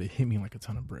realization, but it hit me like a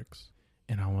ton of bricks.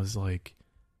 And I was like,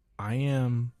 I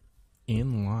am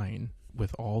in line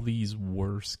with all these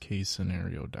worst case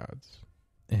scenario dads.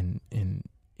 And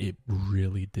it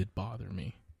really did bother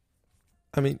me.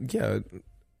 I mean, yeah,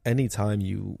 anytime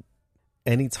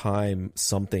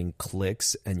something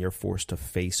clicks and you're forced to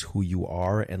face who you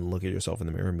are and look at yourself in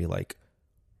the mirror and be like,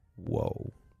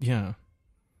 whoa. Yeah.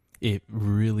 It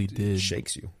really did. It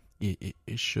shakes you. It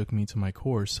shook me to my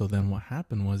core. So then what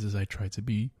happened was I tried to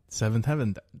be Seventh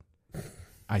Heaven dad.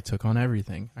 I took on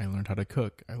everything. I learned how to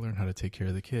cook. I learned how to take care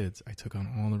of the kids. I took on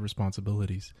all the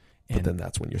responsibilities. But then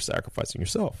that's when you're sacrificing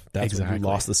yourself. That's when you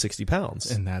lost the 60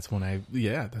 pounds. And that's when I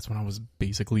was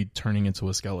basically turning into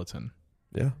a skeleton.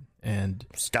 Yeah. And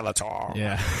Skeletor.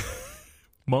 Yeah.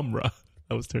 Mumra.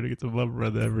 I was turning into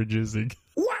Mumra, the ever-juicing.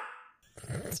 What?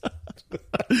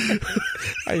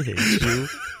 I hate you.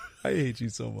 I hate you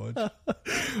so much.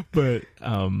 But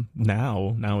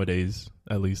nowadays,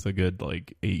 at least a good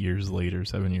 8 years later,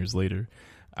 7 years later,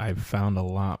 I've found a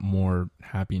lot more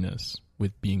happiness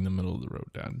with being the middle of the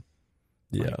road dad.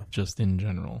 Yeah. Just in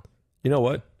general. You know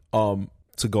what? To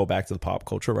go back to the pop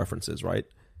culture references, right?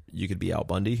 You could be Al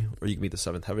Bundy or you could be the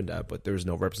Seventh Heaven dad, but there's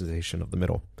no representation of the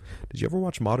middle. Did you ever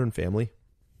watch Modern Family?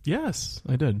 Yes,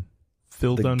 I did.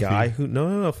 Phil the Dunphy. Guy who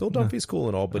no Phil Dunphy's cool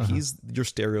and all, but he's your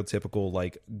stereotypical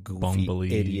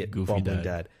goofy idiot goofy bumbling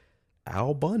dad.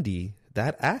 Al Bundy,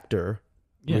 that actor,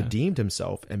 redeemed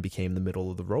himself and became the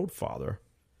middle of the road father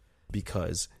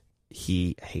because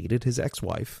he hated his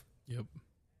ex-wife. Yep.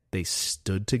 They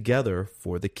stood together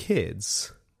for the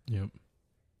kids. Yep.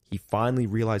 He finally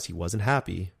realized he wasn't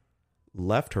happy,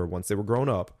 left her once they were grown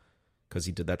up because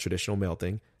he did that traditional male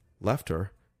thing, left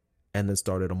her, and then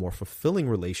started a more fulfilling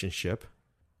relationship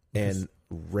and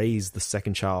raised the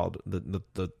second child,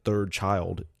 the third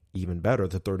child, even better,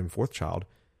 the third and fourth child,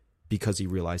 because he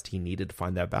realized he needed to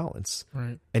find that balance.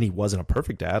 Right. And he wasn't a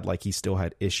perfect dad. He still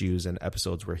had issues and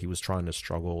episodes where he was trying to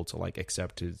struggle to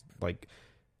accept his,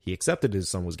 he accepted his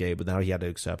son was gay, but now he had to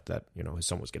accept that, his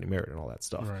son was getting married and all that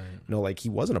stuff. Right. He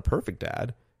wasn't a perfect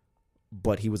dad,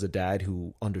 but he was a dad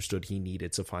who understood he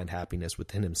needed to find happiness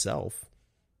within himself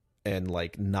and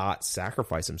not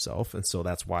sacrifice himself. And so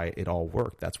that's why it all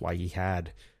worked. That's why he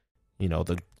had,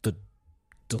 the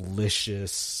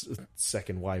delicious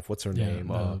second wife. What's her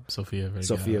name? Sofia Vergara.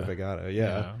 Sofia Vergara.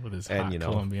 Yeah. With his hot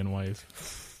Colombian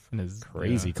wife and his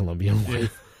crazy Colombian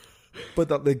wife. But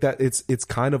that it's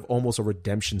kind of almost a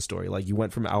redemption story. You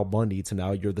went from Al Bundy to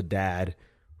now you're the dad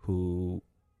who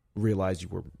realized you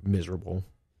were miserable.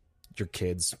 Your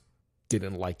kids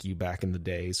didn't like you back in the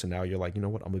day. So now you're like, you know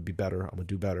what? I'm going to be better. I'm going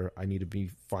to do better. I need to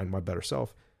find my better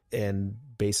self. And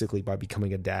basically by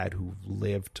becoming a dad who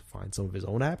lived to find some of his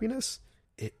own happiness,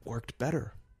 it worked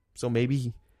better. So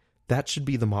maybe That should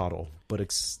be the model, but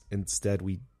instead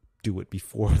we do it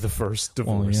before the first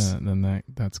divorce. Well, yeah, then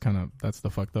that's the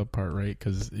fucked up part, right?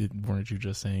 Because weren't you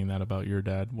just saying that about your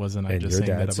dad? Wasn't I just saying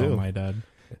that about my dad?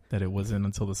 That it wasn't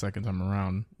until the second time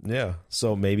around. Yeah,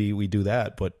 so maybe we do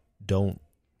that, but don't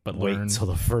wait until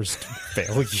the first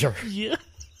failure. Yeah.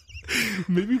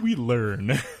 Maybe we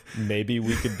learn. Maybe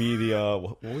we could be the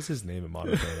what was his name in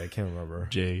Modern Family? I can't remember.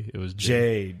 Jay. It was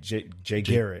Jay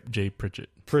Garrett. Jay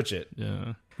Pritchett.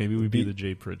 Yeah. Maybe we be the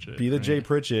Jay Pritchett. Be the Jay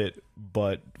Pritchett,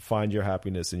 but find your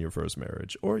happiness in your first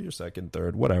marriage or your second,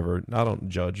 third, whatever. I don't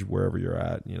judge wherever you're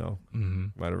at,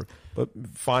 whatever. But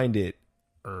find it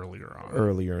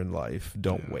earlier in life.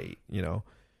 Don't wait,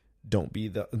 Don't be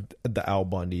the Al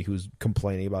Bundy who's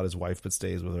complaining about his wife but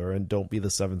stays with her, and don't be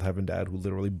the seventh heaven dad who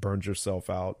literally burns yourself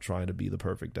out trying to be the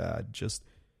perfect dad. Just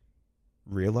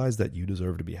realize that you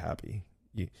deserve to be happy.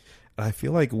 And I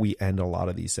feel like we end a lot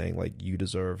of these saying like you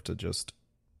deserve to just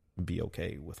be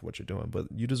okay with what you're doing, but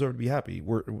you deserve to be happy.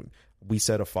 We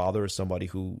said a father is somebody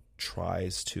who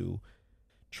tries to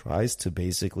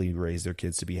basically raise their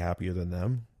kids to be happier than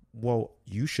them. Well,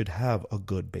 you should have a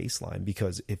good baseline,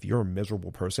 because if you're a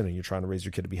miserable person and you're trying to raise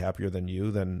your kid to be happier than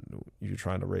you, then you're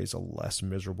trying to raise a less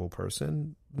miserable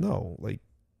person. No, like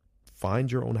find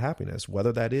your own happiness,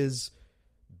 whether that is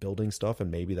building stuff,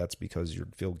 and maybe that's because you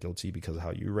feel guilty because of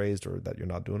how you raised or that you're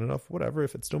not doing enough, whatever.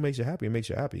 If it still makes you happy, it makes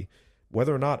you happy.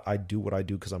 Whether or not I do what I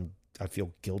do because I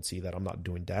feel guilty that I'm not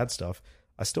doing dad stuff,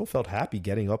 I still felt happy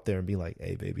getting up there and being like,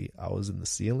 hey, baby, I was in the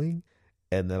ceiling.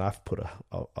 And then I've put a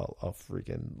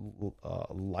freaking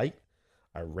light.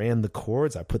 I ran the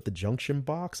cords. I put the junction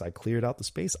box. I cleared out the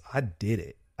space. I did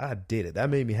it. That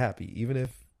made me happy. Even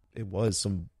if it was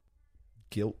some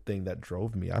guilt thing that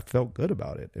drove me, I felt good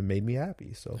about it. It made me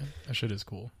happy. So that shit is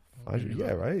cool.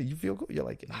 Yeah, right? You feel good. You're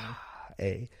like,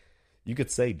 hey. You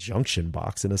could say junction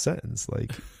box in a sentence.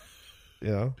 Like,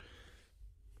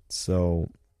 So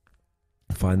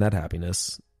find that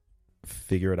happiness.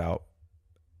 Figure it out.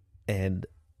 And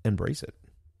embrace it.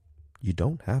 You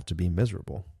don't have to be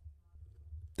miserable.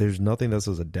 There's nothing that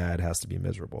says a dad has to be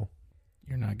miserable.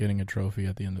 You're not getting a trophy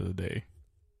at the end of the day.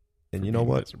 And you know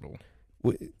what? Miserable.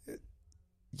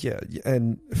 Yeah,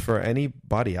 and for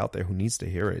anybody out there who needs to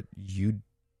hear it, you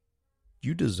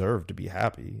deserve to be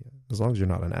happy, as long as you're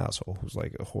not an asshole who's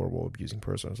like a horrible abusing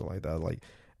person or something like that. Like,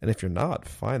 and if you're not,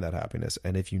 find that happiness.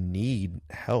 And if you need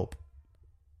help,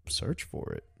 search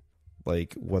for it.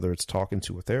 Like, whether it's talking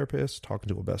to a therapist, talking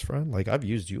to a best friend, like I've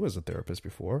used you as a therapist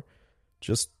before.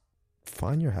 Just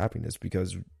find your happiness,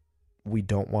 because we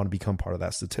don't want to become part of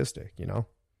that statistic,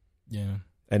 Yeah.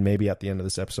 And maybe at the end of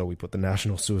this episode, we put the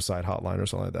National Suicide Hotline or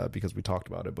something like that, because we talked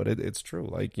about it. But it's true.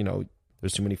 Like,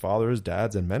 there's too many fathers,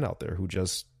 dads, and men out there who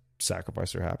just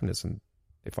sacrifice their happiness and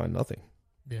they find nothing.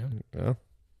 Yeah.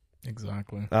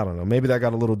 Exactly. I don't know. Maybe that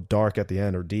got a little dark at the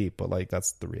end or deep, but like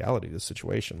that's the reality of the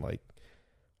situation. Like,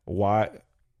 why?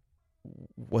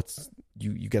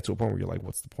 You get to a point where you're like,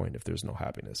 what's the point if there's no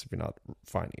happiness, if you're not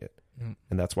finding it?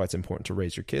 And that's why it's important to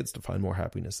raise your kids to find more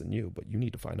happiness than you, but you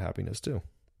need to find happiness too.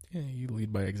 Yeah, you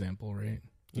lead by example, right?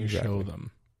 You Exactly.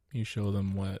 show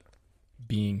them what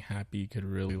being happy could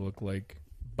really look like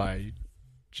by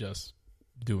just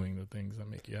doing the things that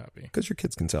make you happy. Because your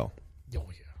kids can tell. Oh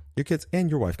yeah. Your kids and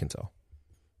your wife can tell.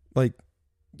 Like,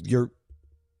 you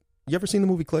ever seen the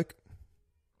movie Click?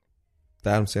 The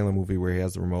Adam Sandler movie where he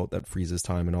has the remote that freezes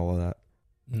time and all of that?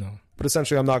 No. But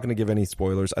essentially, I'm not going to give any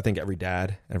spoilers. I think every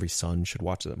dad, every son should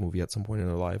watch that movie at some point in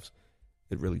their lives.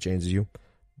 It really changes you.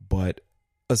 But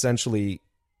essentially,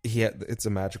 it's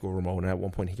a magical remote, and at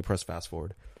one point he can press fast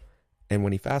forward. And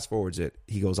when he fast forwards it,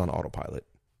 he goes on autopilot.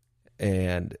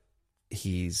 And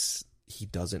he's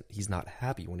not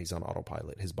happy when he's on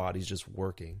autopilot. His body's just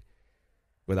working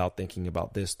without thinking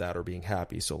about this, that, or being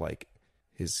happy. So like,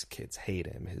 his kids hate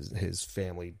him. His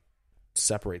family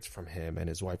separates from him, and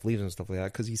his wife leaves him and stuff like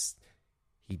that because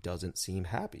he doesn't seem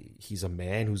happy. He's a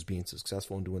man who's being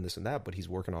successful and doing this and that, but he's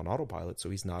working on autopilot, so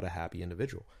he's not a happy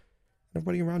individual.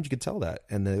 Everybody around you can tell that,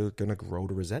 and they're going to grow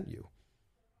to resent you.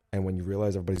 And when you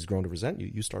realize everybody's grown to resent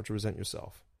you, you start to resent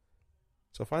yourself.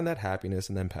 So find that happiness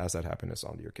and then pass that happiness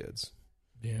on to your kids.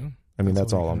 Yeah. I mean,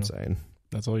 that's all I'm saying.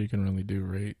 That's all you can really do,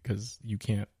 right? Because you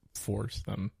can't force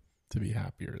them to be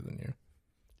happier than you.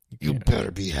 You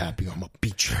better be happy. I'm going to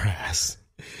beat your ass.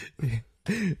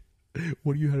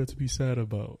 What do you have to be sad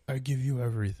about? I give you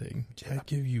everything. Yeah. I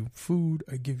give you food.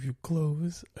 I give you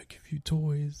clothes. I give you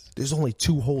toys. There's only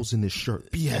 2 holes in this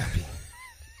shirt. Be happy.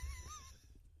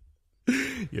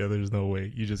 Yeah, there's no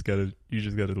way. You just gotta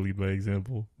lead by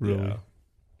example. Really. Yeah.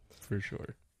 For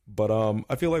sure. But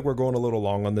I feel like we're going a little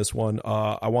long on this one.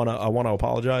 I wanna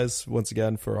apologize once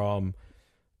again for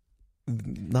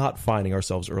not finding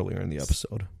ourselves earlier in the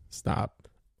episode. Stop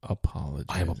apologizing.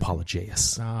 I am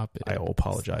apologious. Stop it. I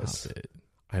apologize. Stop it.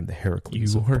 I am the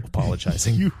Heracles of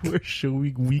apologizing. You are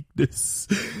showing weakness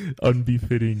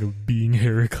unbefitting of being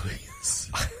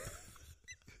Heracles.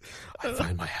 I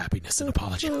find my happiness in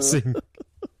apologizing.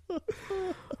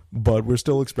 But we're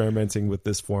still experimenting with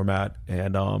this format,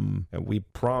 and we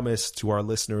promise to our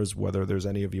listeners, whether there's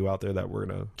any of you out there, that we're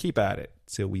gonna keep at it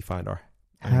till we find our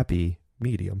happy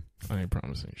medium. I ain't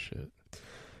promising shit.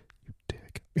 You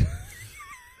dick.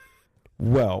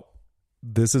 Well,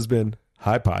 this has been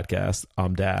Hi Podcast.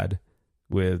 I'm Dad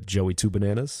with Joey Two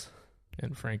Bananas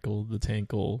and Frankle the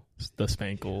Tankle the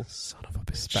Spankle son of a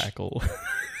bitch Spackle.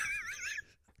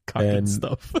 And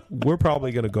stuff. We're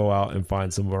probably going to go out and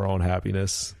find some of our own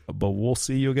happiness, but we'll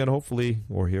see you again, hopefully,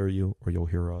 or hear you, or you'll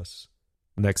hear us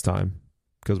next time,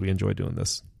 because we enjoy doing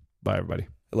this. Bye, everybody.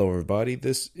 Hello, everybody.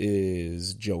 This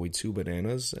is Joey Two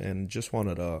Bananas, and just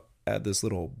wanted to add this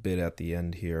little bit at the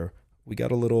end here. We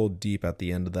got a little deep at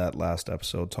the end of that last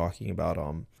episode talking about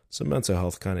some mental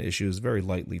health kind of issues, very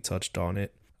lightly touched on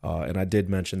it. And I did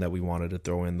mention that we wanted to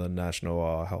throw in the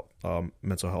National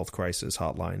Mental Health Crisis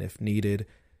Hotline if needed,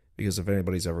 because if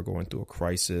anybody's ever going through a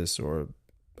crisis or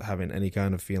having any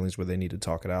kind of feelings where they need to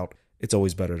talk it out, it's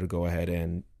always better to go ahead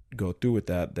and go through with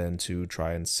that than to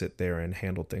try and sit there and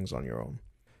handle things on your own.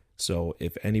 So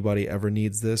if anybody ever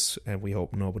needs this, and we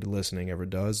hope nobody listening ever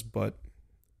does, but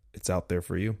it's out there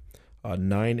for you,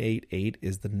 988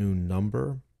 is the new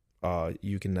number.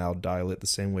 You can now dial it the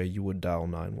same way you would dial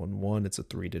 911. It's a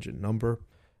 3-digit number.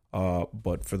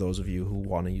 But for those of you who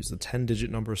want to use the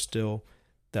 10-digit number still,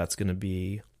 that's going to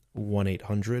be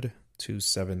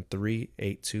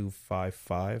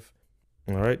 1-800-273-8255.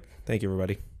 All right. Thank you,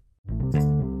 everybody.